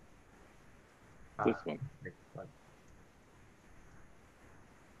one.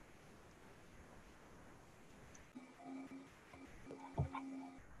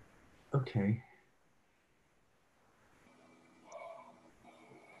 Okay.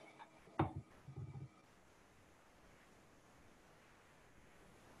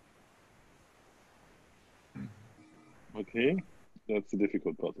 Okay, that's the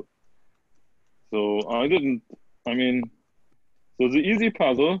difficult puzzle. So so the easy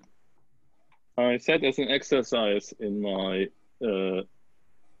puzzle I set as an exercise in my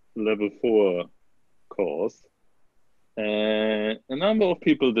level 4 course. A number of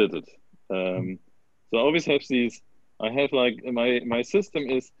people did it. So I always have these, I have like, my system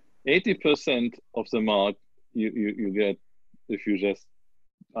is 80% of the mark you get if you just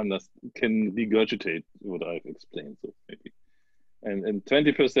can regurgitate what I've explained, so maybe. And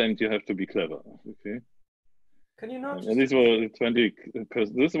 20% you have to be clever, okay? Can you not? And these were 20%,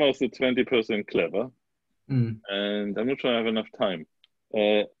 this was the 20% clever. And I'm not sure I have enough time.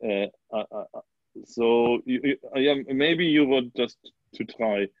 So maybe you would just to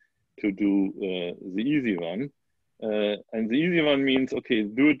try to do the easy one. And the easy one means, okay,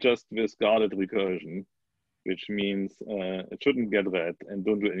 do it just with guarded recursion, which means it shouldn't get read, and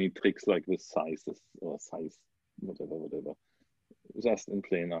don't do any tricks like with sizes or size, whatever. Just in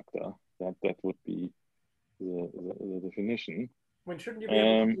plain Agda. That would be the definition. When shouldn't you be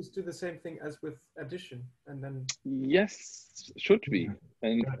able to just do the same thing as with addition and then? Yes, should be.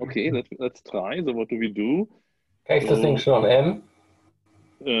 And okay, let's try. So what do we do? Case distinction on M.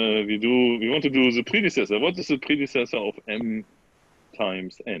 We want to do the predecessor. What is the predecessor of M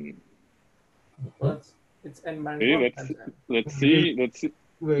times N? Well, it's N minus Okay, 1 times N. let's see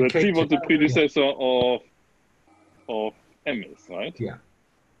what the predecessor of M is, right? Yeah.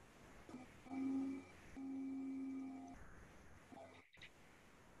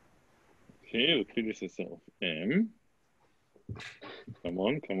 Okay, the predecessor of M. Come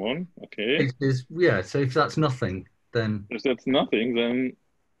on. Okay. Yeah, so if that's nothing, then if that's nothing, then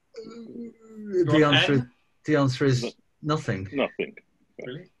the answer is nothing. Nothing.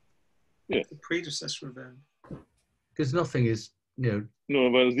 Really? Yes. The predecessor of M. Because nothing is, no,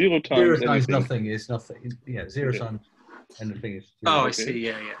 well, 0 times zero times anything. nothing is nothing. Yeah, 0 times anything is 0. Oh, I see.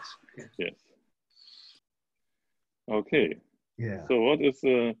 Yeah, yes. Yes. Okay. Yeah. So what is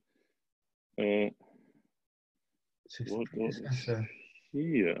what is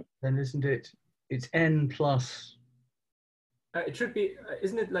here? Then isn't it? It's N plus. It should be,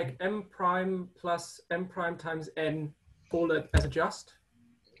 isn't it like M prime plus M prime times N all as a just?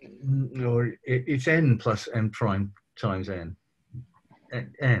 Or it's N plus M prime times N.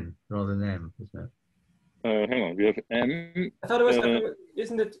 N rather than M, isn't it? Hang on, we have M. I thought it was,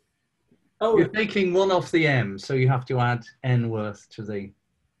 isn't it? Oh, you're taking one off the M, so you have to add N worth to the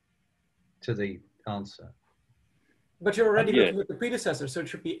answer. But you're already looking at the predecessor, so it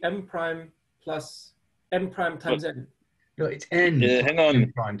should be M prime plus M prime times N. No, it's N. Hang on.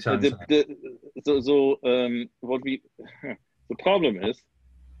 M prime times N. What we the problem is,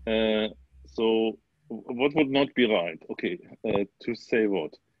 so what would not be right? Okay, to say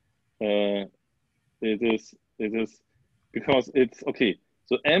what? It is because it's okay.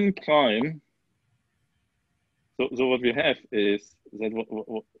 So M prime. So what we have is that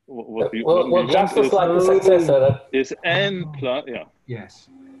what we just want like the successor is N plus yes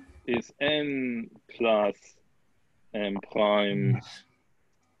is N plus M prime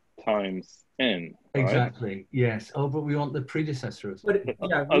times N. Right? Exactly. Yes. Oh, but we want the predecessor of. But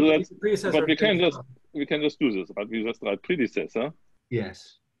yeah, the predecessor. But we can just do this. But we just write predecessor.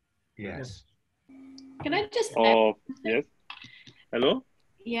 Yes. Yes. Can I just? Yes. Hello.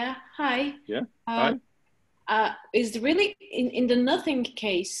 Yeah. Hi. Yeah. Hi. Is really in the nothing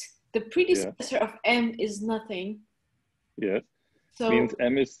case, the predecessor of M is nothing. Yes. So means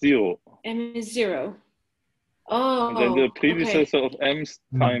M is 0. M is 0. Oh. And then the predecessor of M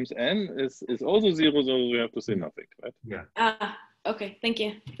times N is also 0, so we have to say nothing, right? Yeah. Okay. Thank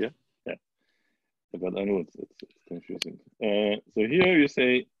you. Yeah. Yeah. But I know it's confusing. So here you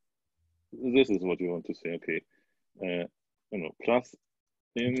say this is what you want to say. Okay. Plus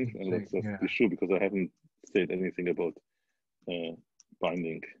in, and let's just be sure because I haven't said anything about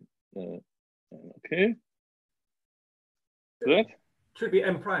binding. Okay. That should be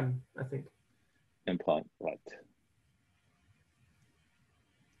M prime, I think. M prime, right.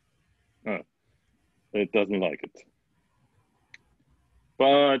 It doesn't like it.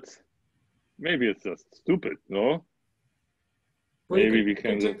 But maybe it's just stupid, no? Well, maybe we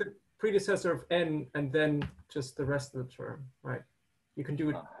can take the predecessor of N and then just the rest of the term, right? You can do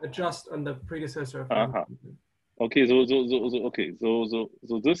it adjust on the predecessor of N. Okay, so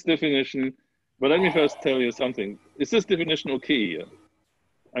this definition, but let me first tell you something. Is this definition okay here?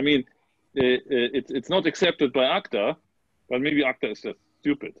 I mean, it's not accepted by Agda, but maybe Agda is just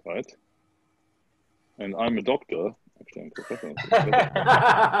stupid, right? And I'm a doctor, actually I'm a professor.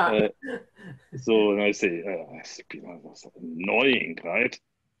 So and I say, that's annoying, right?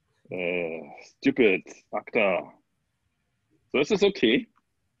 Stupid, Agda. So is this okay?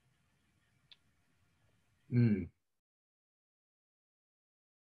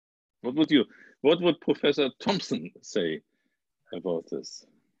 What would Professor Thompson say about this?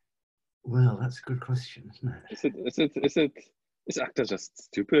 Well, that's a good question, isn't it? Is Agda just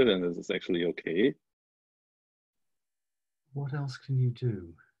stupid and is this actually okay? What else can you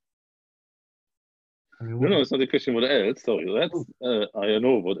do? I mean, no, it's not a question what else. Sorry, I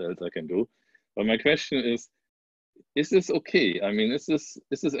know what else I can do. But my question is this okay? I mean, is this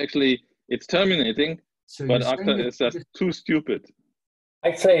actually, it's terminating, so but Agda is just too stupid.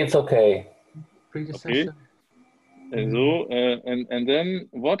 I'd say it's okay. Predecessor. Okay. And so, and then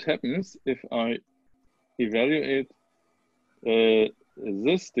what happens if I evaluate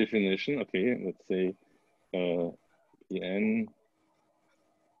this definition? Okay, let's say Pn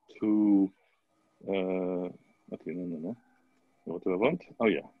to okay, no. What do I want? Oh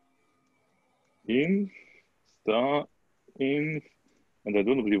yeah. Inf star inf, and I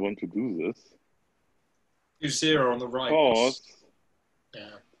don't really want to do this. Do 0 on the right. Cos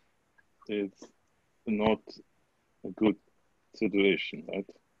Yeah. it's not a good situation, right?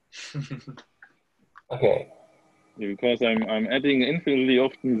 Okay. Because I'm adding infinitely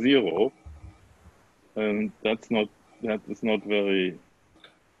often 0, and that's not very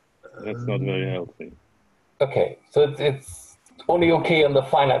healthy. Okay, so it's only okay on the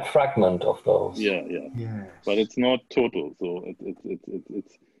finite fragment of those. Yeah. Yes. But it's not total. So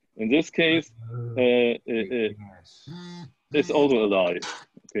it's in this case Yes. it's also a lie.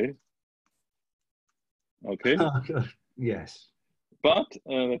 Okay. Yes. But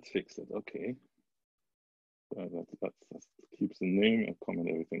let's fix it. Okay. Let's keep the name and comment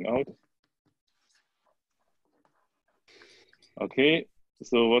everything out. Okay.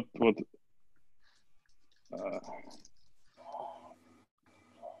 So what?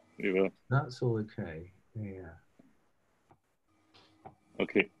 That's all okay. Yeah.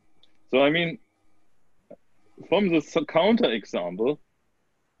 Okay. So I mean, from the counter example,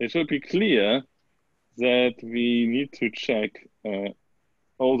 it should be clear that we need to check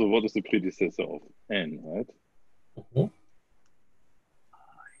also what is the predecessor of n, right?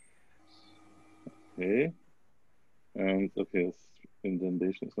 Okay. And okay, this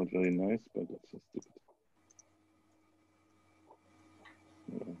indentation is not very nice, but let's just do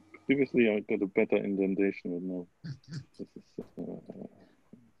it. Previously, I got a better indentation, but now this is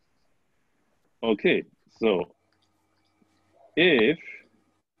okay. So if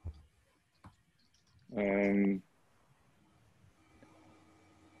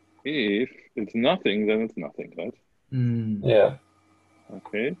it's nothing, then it's nothing, right? Yeah.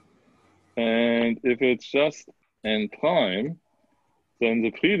 Okay. And if it's just n prime, then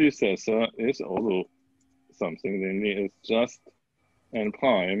the predecessor is also something. Then it's just n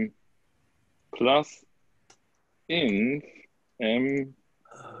prime plus inf m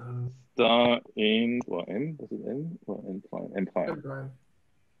star in or m. Was it n or n prime? M prime. M prime.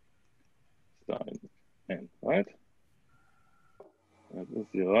 Star in n, right? That is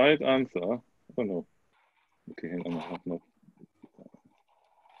the right answer. Oh no. Okay, hang on. I have not.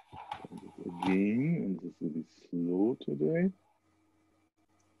 Again, and this will be slow today.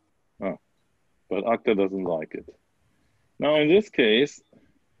 But Agda doesn't like it. Now, in this case,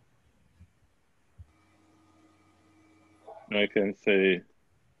 I can say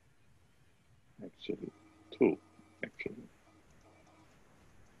actually 2, actually.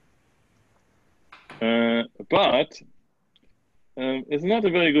 But it's not a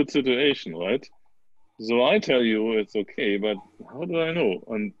very good situation, right? So I tell you it's okay, but how do I know?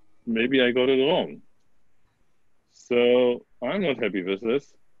 And maybe I got it wrong. So I'm not happy with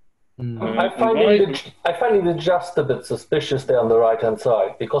this. I find it just a bit suspicious there on the right-hand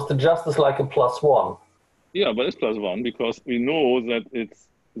side, because the just is like a +1. Yeah, but it's +1 because we know that it's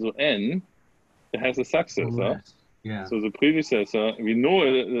so n. It has a successor. Yeah. So the predecessor, we know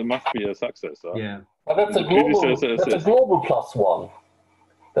it must be a successor. Yeah. But that's a global. That's a global +1.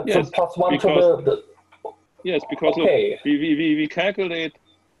 That's yes, a +1 because, to the. Yes, because okay. Look, we calculate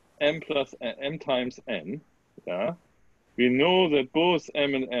m times n. Yeah. We know that both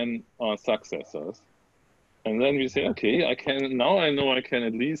m and n are successors. And then we say, okay, I know I know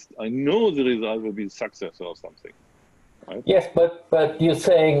the result will be successor or something. Right? Yes, but you're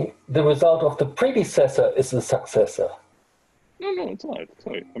saying the result of the predecessor is the successor. No, it's right.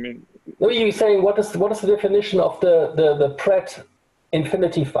 Sorry, I mean. No, you're saying what is the definition of the Pratt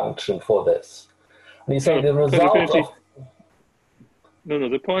infinity function for this? And you say the result of. No.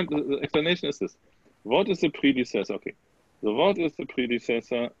 The explanation is this: what is the predecessor? Okay, so what is the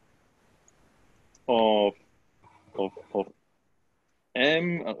predecessor of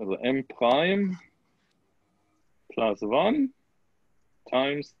m, m prime plus 1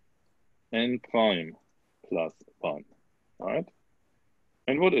 times n prime plus 1, right?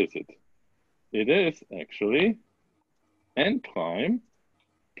 And what is it? It is actually n prime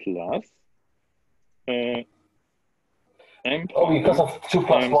plus m prime because of 2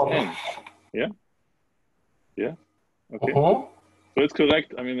 plus 1. N. Yeah. Okay. So it's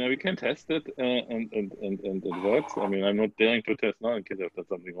correct. I mean, we can test it, and it works. I mean, I'm not daring to test now in case I've done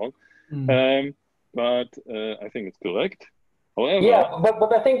something wrong. But I think it's correct. However, yeah,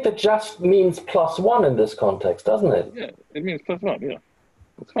 but I think that just means +1 in this context, doesn't it? Yeah, it means +1. Yeah,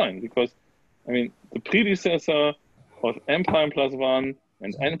 it's fine because I mean the predecessor of m prime plus 1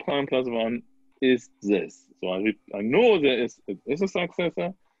 and n prime plus 1 is this. So I know it is a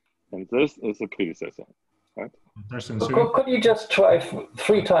successor, and this is a predecessor. Right? Could you just try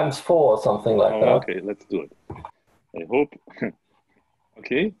 3 times 4 or something like that? Okay, let's do it. I hope.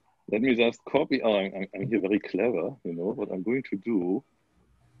 Okay, let me just copy. Oh, I'm here very clever. You know what I'm going to do?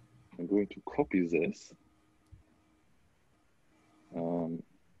 I'm going to copy this.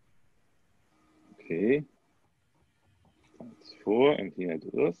 Okay. That's 4, and here it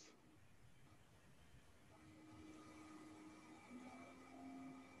is.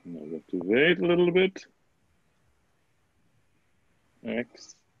 Now we have to wait a little bit.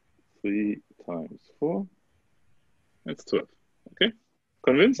 X 3 times 4. That's 12. Okay?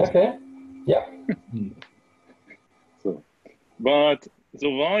 Convinced? Okay. Yeah. So, but so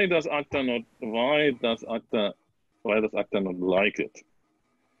why does Agda not? Why does Agda not like it?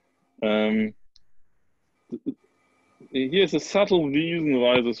 Here's a subtle reason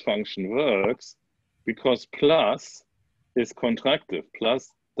why this function works, because PLAS is contractive.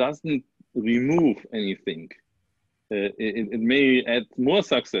 PLAS doesn't remove anything. It may add more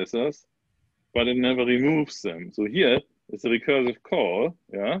successors, but it never removes them. So here it's a recursive call,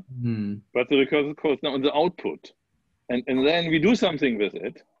 yeah. But the recursive call is now in the output, and then we do something with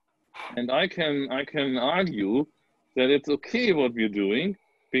it, and I can argue that it's okay what we're doing,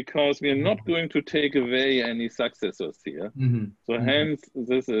 because we are not going to take away any successors here. So hence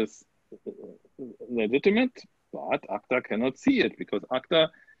this is legitimate, but Agda cannot see it, because Agda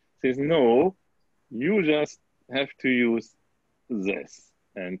says, no, you just have to use this,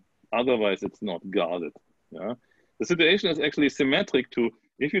 and otherwise it's not guarded. Yeah? The situation is actually symmetric to,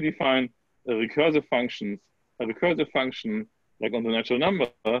 if you define a recursive function like on the natural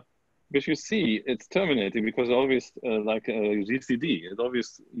number, which you see it's terminating, because it always like a GCD, it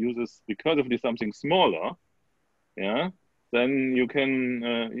always uses recursively something smaller. Yeah, then you can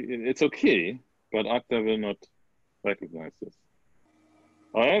it's okay, but Agda will not recognize this.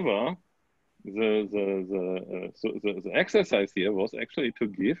 However, the exercise here was actually to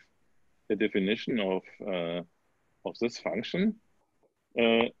give a definition of this function.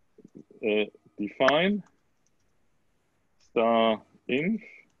 Define star inf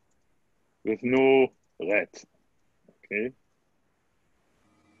with no ret, okay?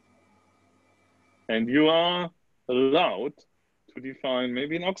 And you are allowed to define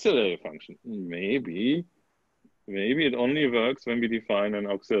maybe an auxiliary function. Maybe it only works when we define an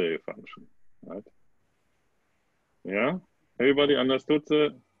auxiliary function, right? Yeah, everybody understood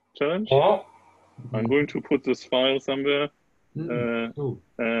the challenge? Yeah. I'm going to put this file somewhere,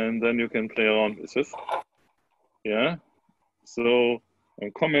 and then you can play around with this. Yeah, so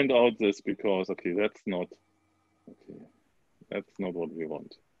and comment out this, because that's not what we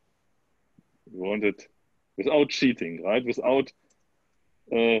want. We want it without cheating, right? Without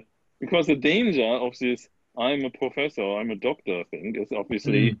because the danger of this I'm a professor, I'm a doctor thing is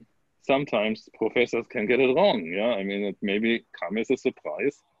obviously sometimes professors can get it wrong. Yeah, I mean, it maybe come as a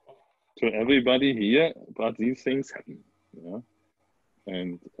surprise to everybody here, but these things happen. Yeah,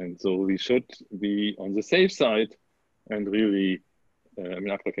 and so we should be on the safe side and really. I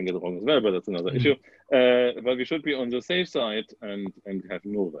mean, Agda can get it wrong as well, but that's another issue. But we should be on the safe side and have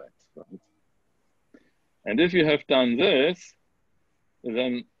no that. Right? And if you have done this,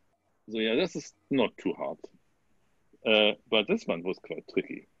 then so yeah, this is not too hard. But this one was quite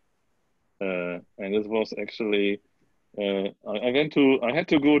tricky, and it was actually I had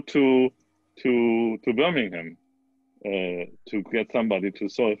to go to Birmingham to get somebody to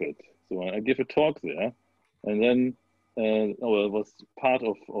solve it. So I give a talk there, and then. It was part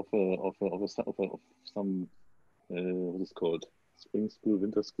of some what is called spring school,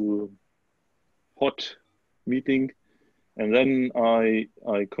 winter school, hot meeting, and then I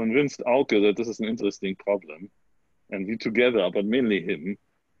convinced Auke that this is an interesting problem, and we together, but mainly him,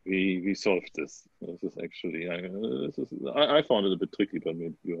 we solved this. This is actually I found it a bit tricky, but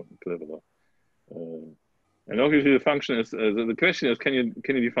maybe you're cleverer. And obviously the function is the question is, can you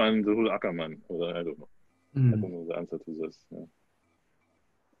define the whole Ackermann, or I don't know. I don't know the answer to this. Yeah.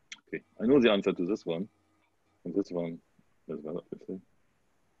 Okay, I know the answer to this one, and this one as well, obviously.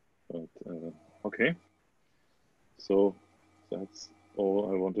 But okay, so that's all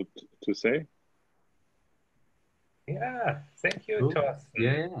I wanted to say. Yeah, thank you, Cool. Thorsten.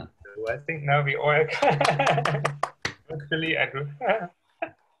 Yeah. So I think now we all virtually and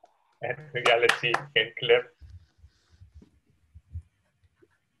reality can clap.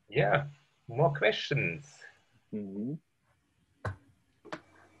 Yeah, more questions.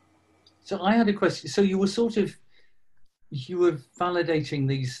 So I had a question. So you were validating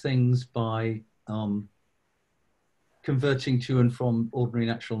these things by converting to and from ordinary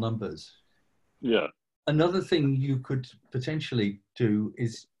natural numbers. Yeah. Another thing you could potentially do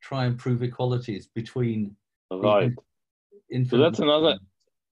is try and prove equalities between. Right. So that's another.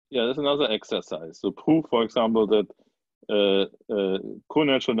 Yeah, that's another exercise. So prove, for example, that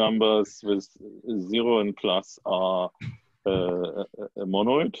co-natural numbers with 0 and plus are a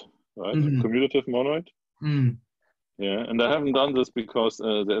monoid, right? Commutative monoid. Yeah, and I haven't done this because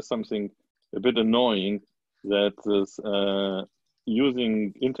there's something a bit annoying that this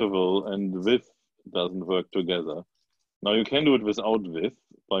using interval and width doesn't work together. Now you can do it without width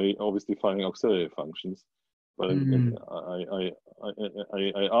by obviously finding auxiliary functions, but I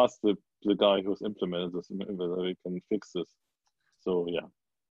asked the guy who's implemented this whether we can fix this. So yeah,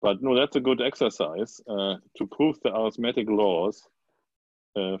 but no, that's a good exercise to prove the arithmetic laws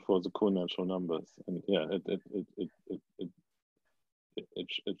for the co-natural numbers, and yeah,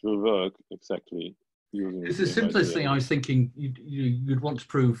 it will work exactly using. It's the simplest thing I was thinking you'd want to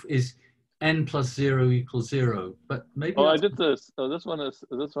prove is n plus 0 equals 0, but maybe. Oh, I did this. This one is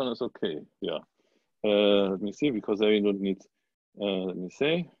okay. Yeah. Let me see, because there you don't need. Let me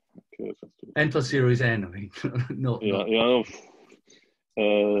say. Okay, n plus 0 is n. I mean, not. Yeah, not. yeah.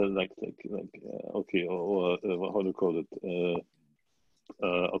 Okay, or how to call it?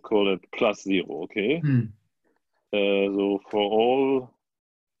 I'll call it plus 0. Okay. So for all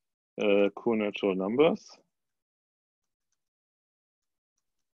co-natural numbers,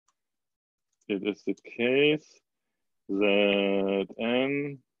 it is the case that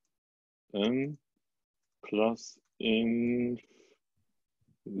n plus inf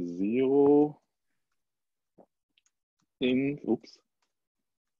 0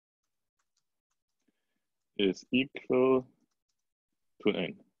 is equal to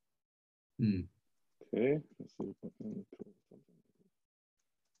n. Okay. Let's see if I can put something.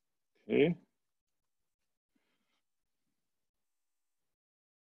 Okay.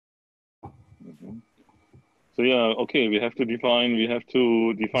 So yeah, okay, we have to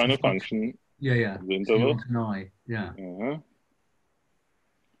define a function. Yeah. The interval. Yeah.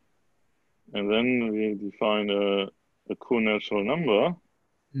 And then we define a co-natural number.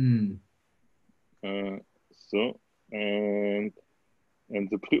 So and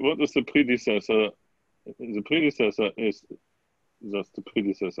what is the predecessor? The predecessor is just the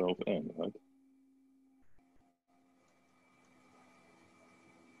predecessor of n, right?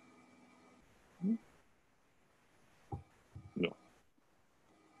 No,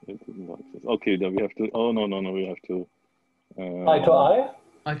 it didn't like this. Okay, then we have to. Oh no, we have to. I to I.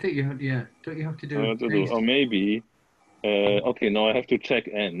 I think you have. Yeah, don't you have to do? Or maybe. Okay, now I have to check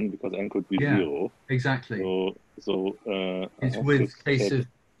n because n could be 0. Exactly. So it's with case of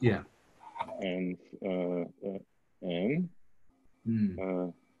and n.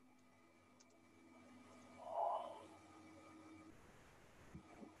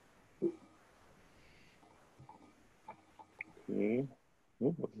 Okay.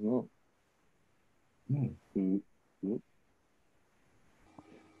 Oh, what's not?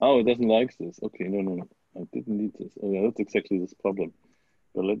 Oh, it doesn't like this. Okay, no. I didn't need this. Oh yeah, that's exactly this problem.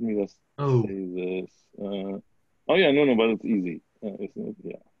 But let me just say this. Oh yeah, no, but it's easy, isn't it?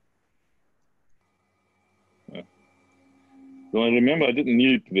 Yeah. So I remember I didn't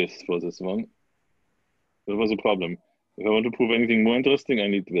need this for this one. That was a problem. If I want to prove anything more interesting, I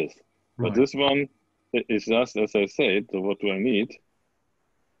need this. But this one is just as I said. So what do I need?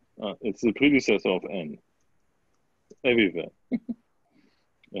 It's the predecessor of n. Everywhere.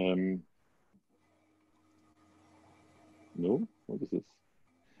 No, what is this?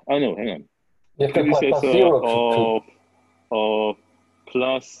 Oh no, hang on. Predecessor of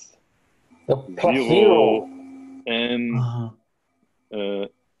plus the plus 0 n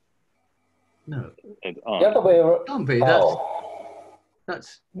no. And r. The other way around. Can't be.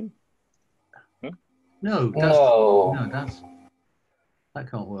 That's no. That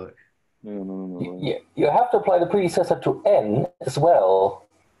can't work. No. You have to apply the predecessor to n as well.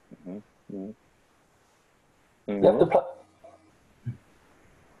 You have to apply.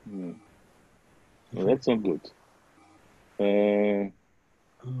 Well, that's not good.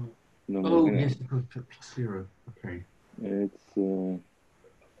 Yes, plus 0. Okay. It's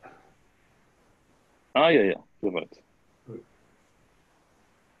yeah, you're right.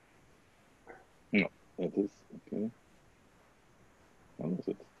 No, that is okay. How is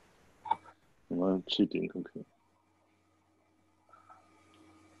it? I'm cheating. Okay.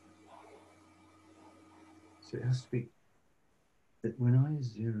 So it has to be that when I is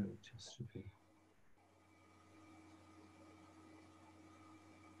 0, it has to be.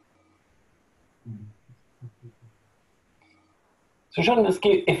 So shouldn't this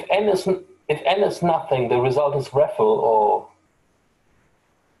give if n is nothing, the result is raffle or?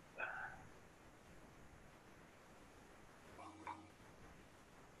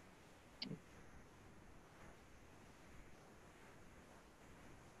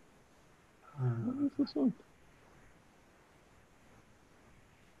 What is this one?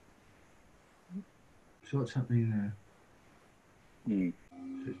 So what's happening there?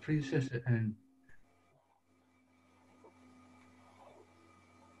 So it's predecessor n.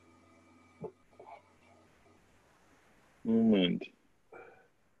 Moment.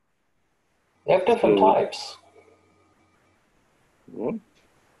 They have different types. What?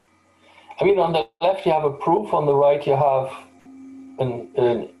 I mean, on the left you have a proof, on the right you have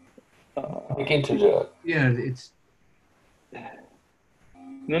an big integer. Yeah, it's.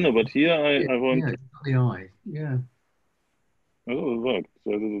 No, but here I want. Yeah, the I. Yeah. Oh, it worked.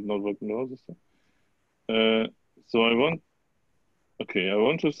 So does it not work now? So I want. Okay, I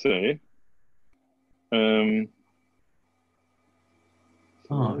want to say.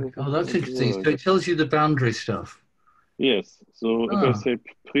 Oh, that's interesting. So it tells you the boundary stuff. Yes. So if I say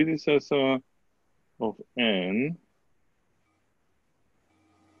predecessor of n.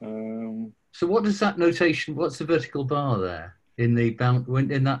 So what does that notation? What's the vertical bar there in the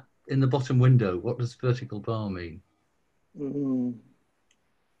in the bottom window? What does vertical bar mean? I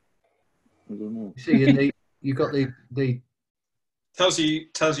don't know. You see, in the you got the tells you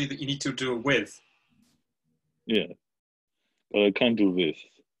that you need to do a with. Yeah, but I can't do this.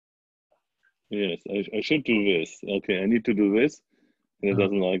 Yes, I should do this. Okay, I need to do this, and it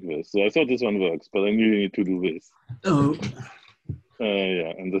doesn't like this. So I thought this one works, but I knew you need to do this. Oh.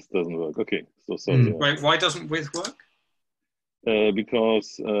 Yeah, and this doesn't work. Okay, so sorry. Wait, why doesn't with work?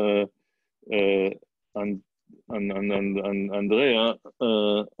 Because Andrea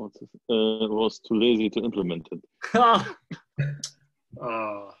was too lazy to implement it.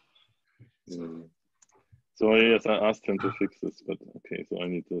 So yes, I asked him to fix this, but okay, so I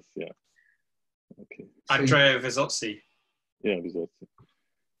need this. Yeah. Okay. Andrea Vizozzi. Yeah, Vizozzi.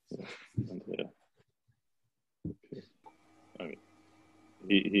 Yeah. Andrea. Okay. I mean,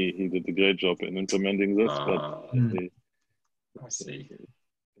 he did a great job in implementing this, but I see.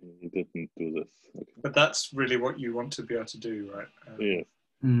 He didn't do this. Okay. But that's really what you want to be able to do, right? Yes.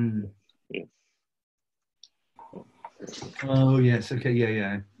 Yes. Oh yes. Okay.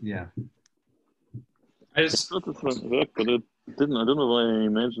 Yeah. I thought this one worked, but it didn't. I don't know why I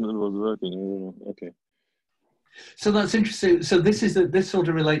imagined it was working. I don't know. Okay. So that's interesting. So this sort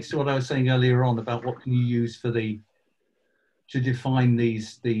of relates to what I was saying earlier on about what can you use for to define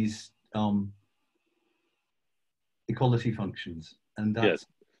these equality functions, and that's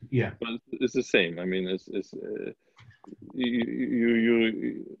But it's the same. I mean,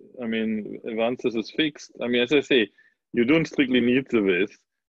 I mean, once this is fixed, I mean, as I say, you don't strictly need the with.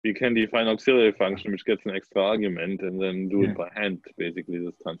 You can define auxiliary function which gets an extra argument and then do it by hand. Basically,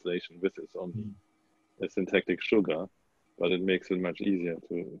 this translation with is only a syntactic sugar, but it makes it much easier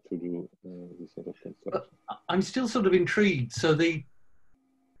to do this sort of construction. I'm still sort of intrigued. So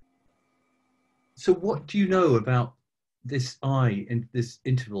what do you know about this I in this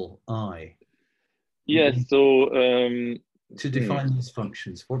interval I? Yes. So to define these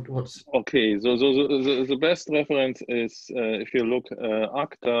functions, what's okay? So the best reference is if you look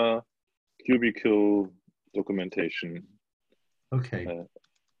Agda cubical documentation. Okay.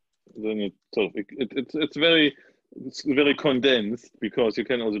 Then it's very condensed because you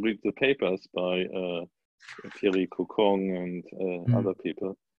can also read the papers by Thierry Cocon and other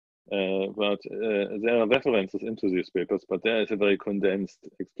people. But there are references into these papers, but there is a very condensed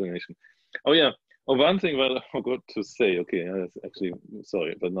explanation. Oh yeah, one thing that I forgot to say, okay, actually,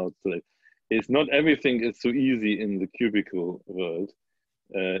 sorry, but now it's late, is not everything is so easy in the cubical world.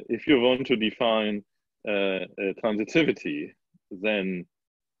 If you want to define transitivity, then,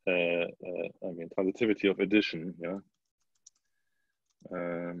 I mean, transitivity of addition,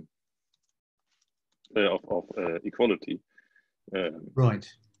 of equality. Right.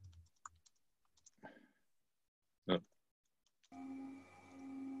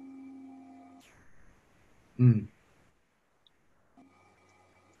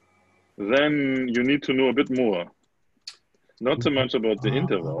 Then you need to know a bit more. Not so much about the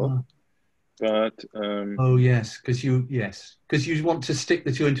interval, but oh yes, because you want to stick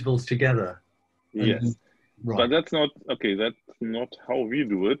the two intervals together. Yes, right. But that's not okay. That's not how we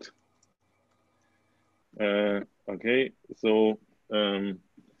do it. Okay, so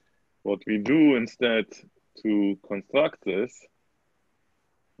what we do instead to construct this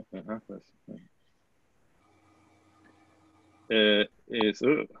is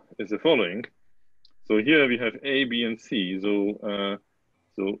the following. So here we have A, B, and C. So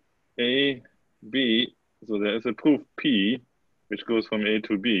so A, B. So there is a proof P, which goes from A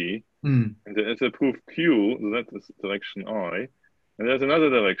to B, and there is a proof Q. So that is direction I, and there's another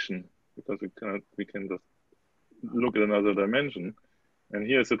direction because we can just look at another dimension. And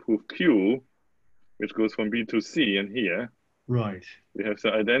here's a proof Q, which goes from B to C, and here we have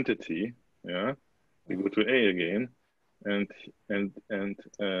the identity. Yeah, we go to A again, and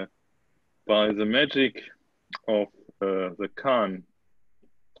by the magic of the Kahn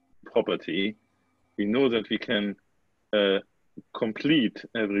property, we know that we can complete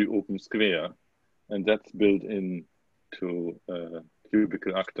every open square, and that's built in to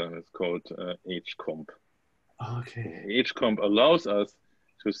cubical Agda, and it's called hcomp. Okay. Hcomp allows us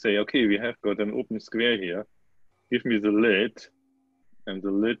to say, okay, we have got an open square here. Give me the lid, and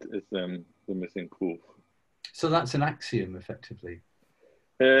the lid is then the missing proof. So that's an axiom, effectively.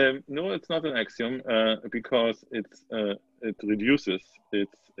 No, it's not an axiom because it reduces.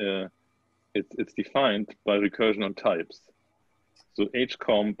 It's defined by recursion on types. So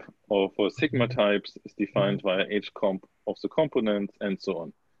hcomp for sigma types is defined via hcomp of the components and so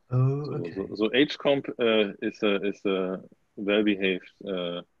on. Oh, okay. So hcomp is a well-behaved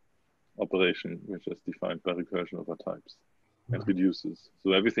operation which is defined by recursion over types and reduces.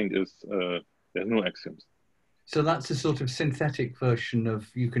 So everything is there's no axioms. So that's a sort of synthetic version of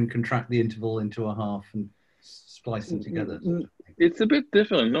you can contract the interval into a half and splice them together. It's a bit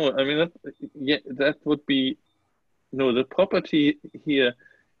different. No, I mean that would be no. The property here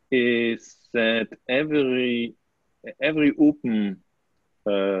is that every open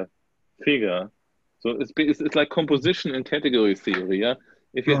figure. So it's like composition in category theory. Yeah,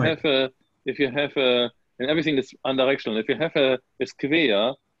 if you have and everything is unidirectional. If you have a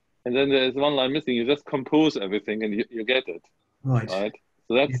square and then there's one line missing, you just compose everything and you get it. Right.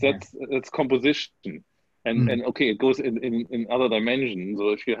 So that's composition. And okay, it goes in other dimensions. So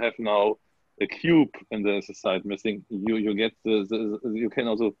if you have now a cube and there's a side missing, you get you can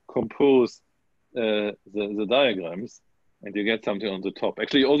also compose the diagrams and you get something on the top.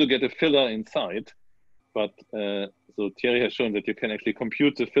 Actually, you also get a filler inside, but so Thierry has shown that you can actually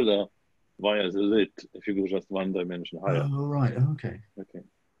compute the filler via the lid if you go just one dimension higher. Oh, right. Okay. Okay.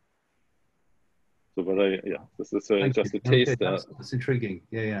 So, but this is just a taste. That's intriguing.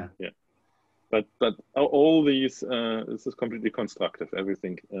 Yeah. But all these, this is completely constructive.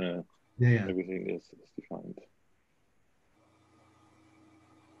 Everything, everything is defined.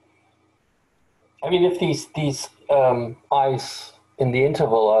 I mean, if these i's in the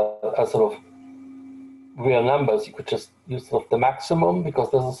interval are sort of real numbers, you could just use sort of the maximum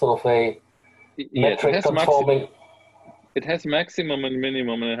because this is sort of a metric conforming. It has maximum and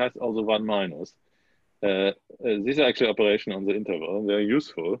minimum, and it has also one minus. These are actually operations on the interval. They're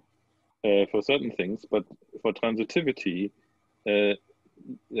useful for certain things, but for transitivity,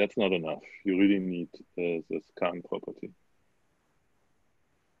 that's not enough. You really need this Kahn property.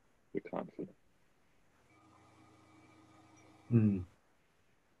 The Kahn filler.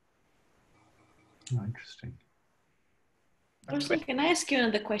 Oh, interesting. Thorsten, can I ask you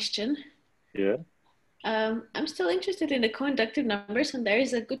another question? Yeah. I'm still interested in the coinductive numbers, and there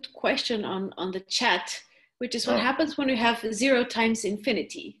is a good question on the chat, which is what happens when you have 0 times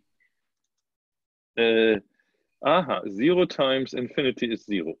infinity? 0 times infinity is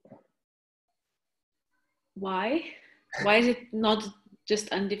 0. Why? Why is it not just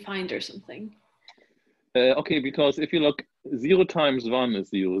undefined or something? Okay, because if you look, 0 times 1 is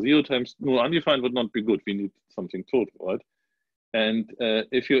 0. 0 times, no, undefined would not be good. We need something total, right? And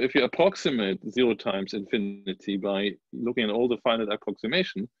if you approximate 0 times infinity by looking at all the finite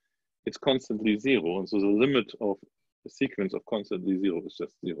approximation, it's constantly 0. And so the limit of a sequence of constantly 0 is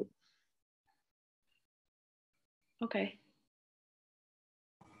just 0. Okay.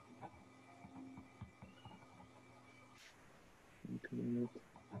 Okay.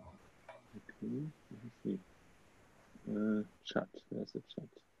 Let's see. Chat. There's a chat.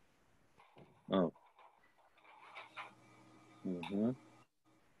 Oh.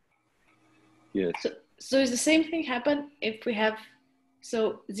 Yes. So is the same thing happen if we have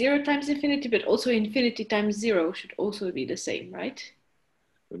 0 times infinity, but also infinity times 0 should also be the same, right?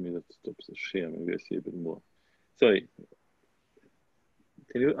 Let me stop the share. Maybe I see a bit more. Sorry.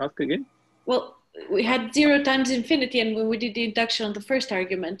 Can you ask again? Well, we had 0 times infinity, and when we did the induction on the first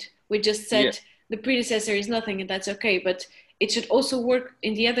argument, we just said the predecessor is nothing, and that's okay. But it should also work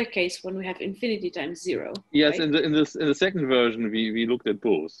in the other case when we have infinity times 0. Yes, right? in the second version, we looked at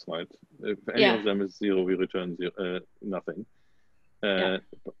both, right? If any of them is 0, we return nothing. But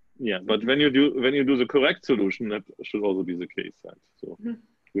when you do the correct solution, that should also be the case, right? So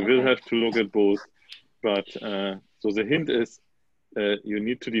we will have to look at both. But so the hint is you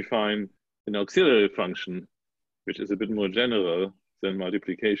need to define an auxiliary function, which is a bit more general than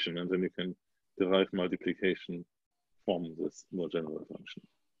multiplication, and then you can derive multiplication from this more general function.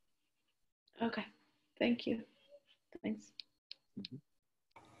 Okay, thank you. Thanks.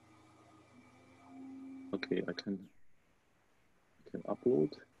 Okay, I can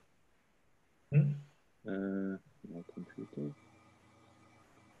upload my computer.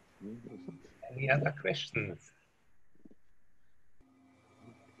 Any other questions?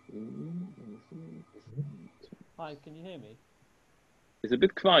 Hi, can you hear me? It's a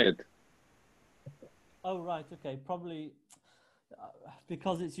bit quiet. Oh, right. Okay. Probably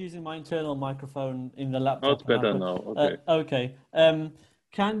because it's using my internal microphone in the laptop. Oh, it's better now. Okay. Okay.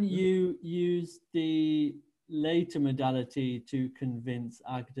 Can you use the later modality to convince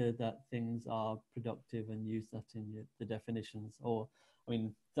Agda that things are productive and use that in the definitions? Or, I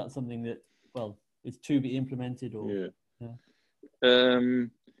mean, that's something that, well, it's to be implemented or? Yeah.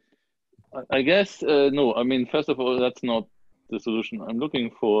 I guess, no, I mean, first of all, that's not the solution I'm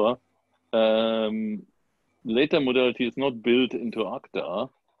looking for. Later modality is not built into Agda.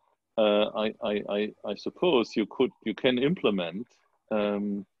 I suppose you can implement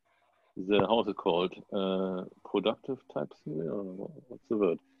how's it called? Productive type theory, or what's the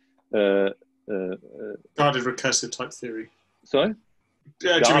word? Guarded recursive type theory. Sorry?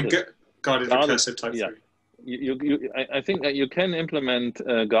 Guarded recursive type theory. I think that you can implement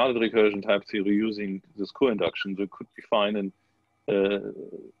guarded recursion type theory using this coinduction. There could be fine a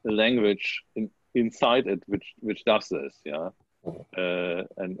language inside it which does this, yeah,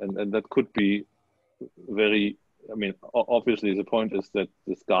 and that could be very. I mean, obviously the point is that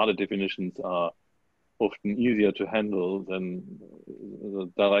these guarded definitions are often easier to handle than the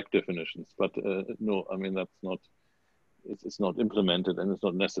direct definitions. But no, I mean that's not. It's not implemented and it's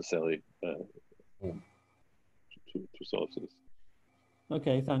not necessary to solve this.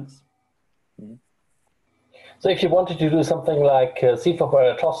 Okay, thanks. Mm-hmm. So if you wanted to do something like C for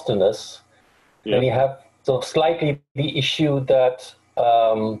Eratosthenes, then you have sort of slightly the issue that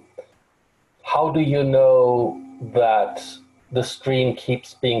how do you know that the stream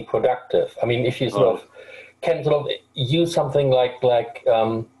keeps being productive? I mean, if you can use something like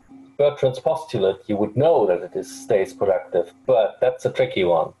Bertrand's postulate, you would know that it stays productive, but that's a tricky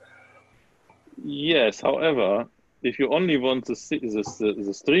one. Yes, however, if you only want the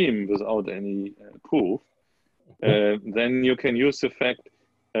stream without any proof, then you can use the fact,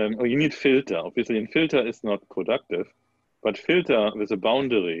 or you need filter. Obviously, and filter is not productive, but filter with a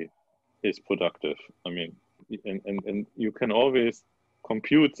boundary is productive. I mean, and you can always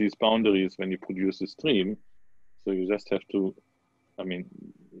compute these boundaries when you produce a stream. So you just have to, I mean,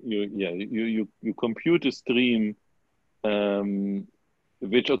 you compute a stream,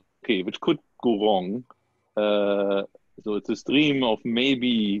 which could go wrong. So it's a stream of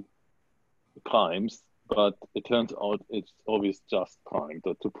maybe primes, but it turns out it's always just primed.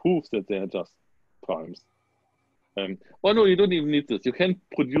 So to prove that they are just primes. Well, no, you don't even need this. You can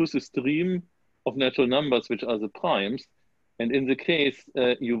produce a stream of natural numbers which are the primes, and in the case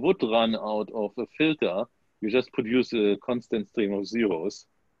you would run out of a filter, you just produce a constant stream of zeros.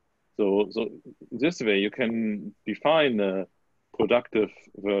 So this way you can define a productive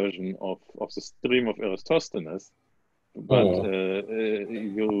version of the stream of Eratosthenes, but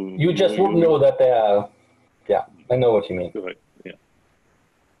you just wouldn't know that they are. Yeah, I know what you mean. Right. Yeah.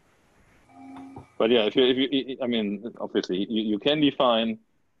 But yeah, if you I mean, obviously you can define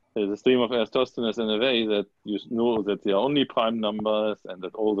the stream of Eratosthenes in a way that you know that they are only prime numbers and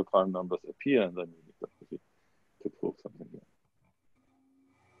that all the prime numbers appear, and then you need obviously to prove something.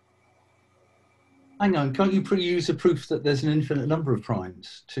 Hang on, can't you use a proof that there's an infinite number of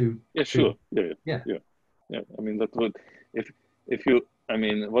primes to? Yeah, sure. Yeah. I mean, that would if you. I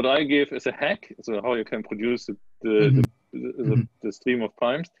mean, what I give is a hack, so how you can produce the stream of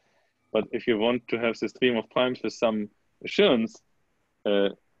primes. But if you want to have the stream of primes with some assurance, I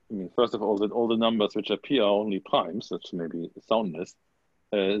mean, first of all, that all the numbers which appear are only primes, that's maybe soundness,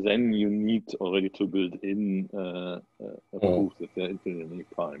 then you need already to build in a proof that there are infinitely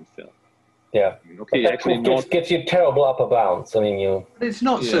primes. Yeah. Yeah. I mean, okay, but actually, that gets you terrible upper bounds. I mean, you. It's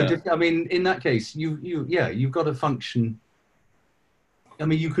not so. I mean, in that case, you've got a function. I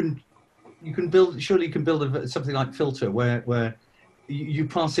mean, you can build. Surely you can build something like filter where you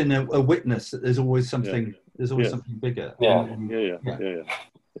pass in a witness that there's always something. Yeah. There's always something bigger. Yeah.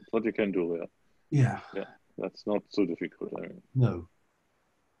 That's what you can do. Yeah. That's not so difficult. I mean. No.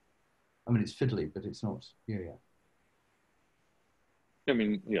 I mean, it's fiddly, but it's not. Yeah. I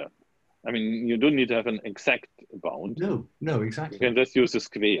mean, I mean, you don't need to have an exact bound. No, exactly. You can just use a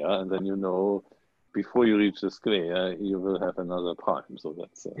square, and then you know, before you reach the square, you will have another prime. So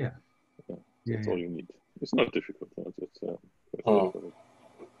that's that's all you need. It's not difficult.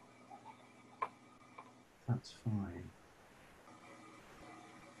 That's fine.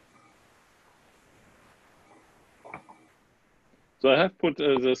 So I have put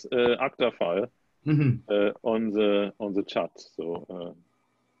this Agda file on the chat. So.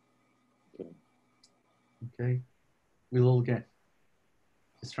 Okay, we'll all get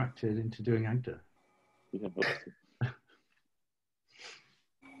distracted into doing Agda.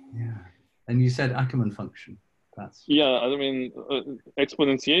 Yeah, and you said Ackermann function. That's yeah. I mean,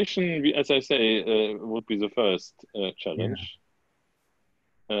 exponentiation, as I say, would be the first challenge.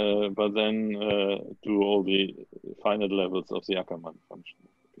 But then do all the finite levels of the Ackermann function.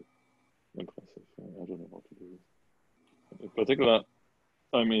 Impressive. I don't know how to do this. In particular,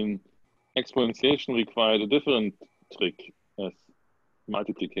 I mean, exponentiation required a different trick as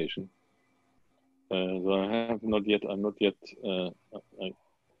multiplication. So I'm not yet.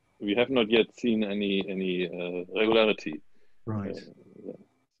 We have not yet seen any regularity. right.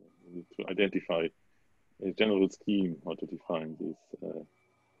 To identify a general scheme how to define these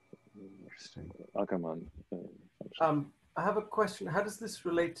Ackermann functions. I have a question. How does this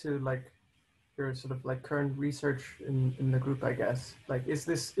relate to like your sort of like current research in the group? I guess like is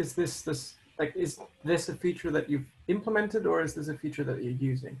this a feature that you've implemented, or is this a feature that you're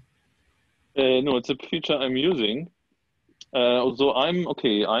using? No, it's a feature I'm using. Although I've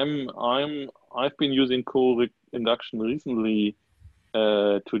been using co-induction recently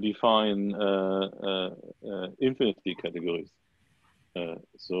to define infinity categories.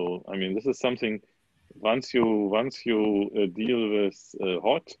 So I mean, this is something. Once you deal with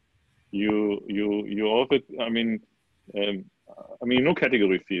hot, you offer. I mean, you know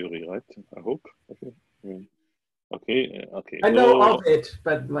category theory, right? I hope. Okay. I know of it,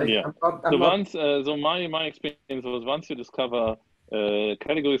 but like, yeah. So my experience was once you discover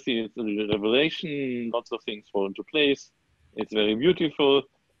category theory, it's a revelation. Lots of things fall into place. It's very beautiful,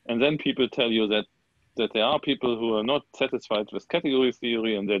 and then people tell you that there are people who are not satisfied with category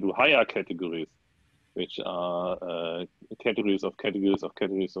theory, and they do higher categories, which are categories of categories of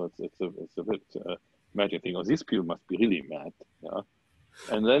categories. So it's a bit magic thing. Oh, these people must be really mad, yeah.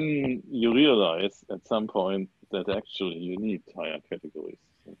 And then you realize at some point that actually you need higher categories.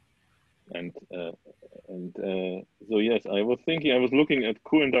 And so yes, I was looking at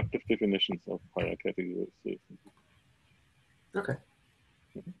co-inductive definitions of higher categories. Okay.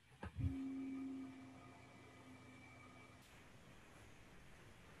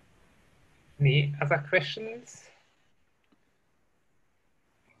 Any other questions?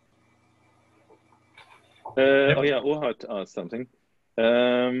 Oh yeah, Ohad asked something.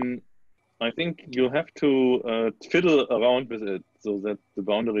 I think you have to fiddle around with it so that the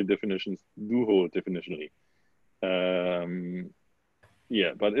boundary definitions do hold definitionally.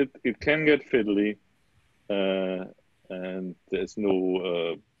 Yeah, but it can get fiddly, and there's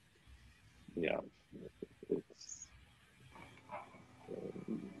no, yeah, it's,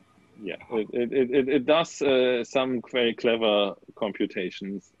 yeah, it does some very clever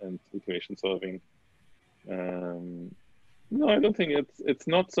computations and equation solving. No, I don't think it's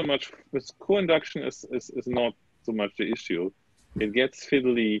not so much with co-induction is not so much the issue. It gets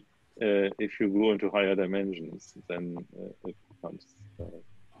fiddly if you go into higher dimensions, then it becomes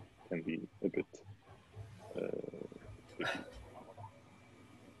can be a bit tricky.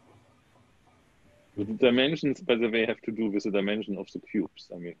 The dimensions, by the way, have to do with the dimension of the cubes.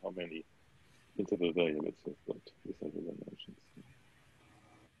 I mean, how many interval variables you've got. These are the dimensions.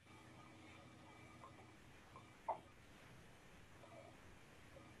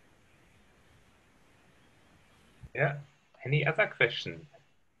 Yeah. Any other questions?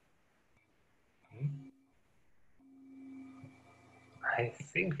 I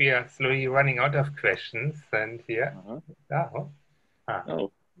think we are slowly running out of questions, and yeah. Oh.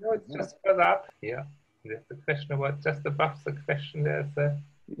 No, it's just further up. Yeah. There's a question about just above the question. There's a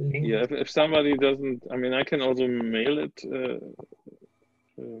link. Yeah. If somebody doesn't, I mean, I can also mail it.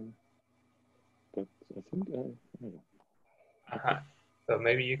 But I think I don't know. So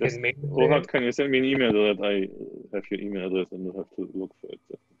maybe you can make. Or can you send me an email so that I have your email address and you'll have to look for it?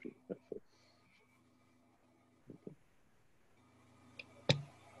 That would be helpful.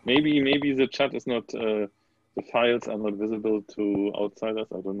 Maybe the chat is not, the files are not visible to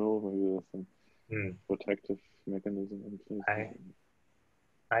outsiders. I don't know. Maybe there's some protective mechanism in place.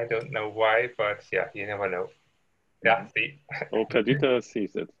 I don't know why, but yeah, you never know. Yeah, see. Oh, Perdita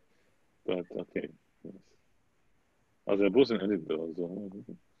sees it, but okay. Yes. Also, er bloß in Edinburgh. So.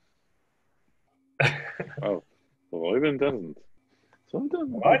 Oh, Reuben doesn't. So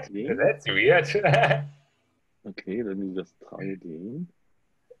what? Okay. That's weird. Okay, let me just try again.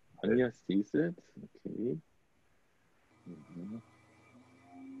 Anja sees it. Okay.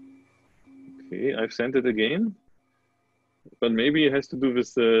 Okay, I've sent it again. But maybe it has to do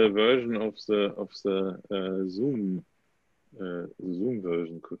with the version of the Zoom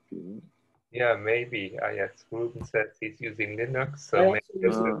version could be. Right? Yeah, maybe. Yes, Ruben says he's using Linux, so maybe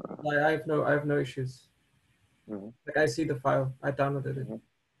I have no issues. Like I see the file. I downloaded it.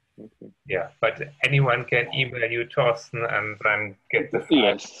 Okay. Yeah, but anyone can email you, Thorsten, and then get the file.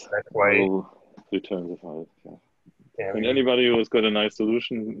 Yes. That way. return the file. Yeah. Yeah, And anybody who has got a nice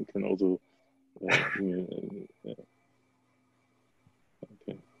solution can also yeah.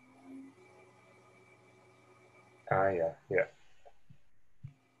 Okay. Yeah.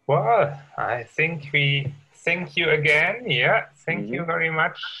 Well, I think we thank you again. Yeah, thank you very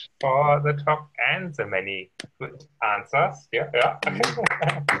much for the talk and the many good answers. Yeah.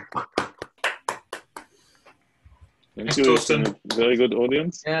 Thank you, Thorsten. Very good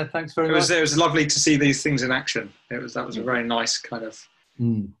audience. Yeah, thanks very much. It was lovely to see these things in action. That was a very nice kind of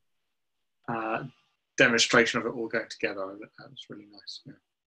demonstration of it all going together. That was really nice.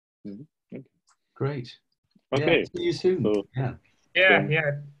 Yeah. Great. Okay. Yeah, see you soon. So, Bye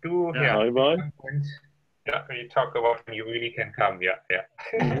bye. Yeah, we talk about when you really can come. Yeah.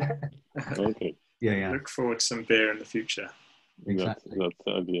 Okay. Yeah. Look forward to some beer in the future. Exactly. That's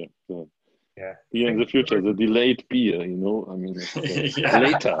the idea. Yeah. Beer in the future, the delayed beer, you know. I mean,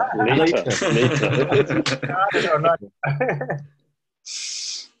 later.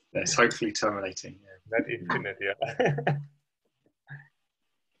 Yes, hopefully terminating. Yeah. Not infinite. Yeah.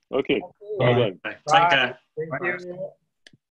 Okay. Bye. Take care. Thank you.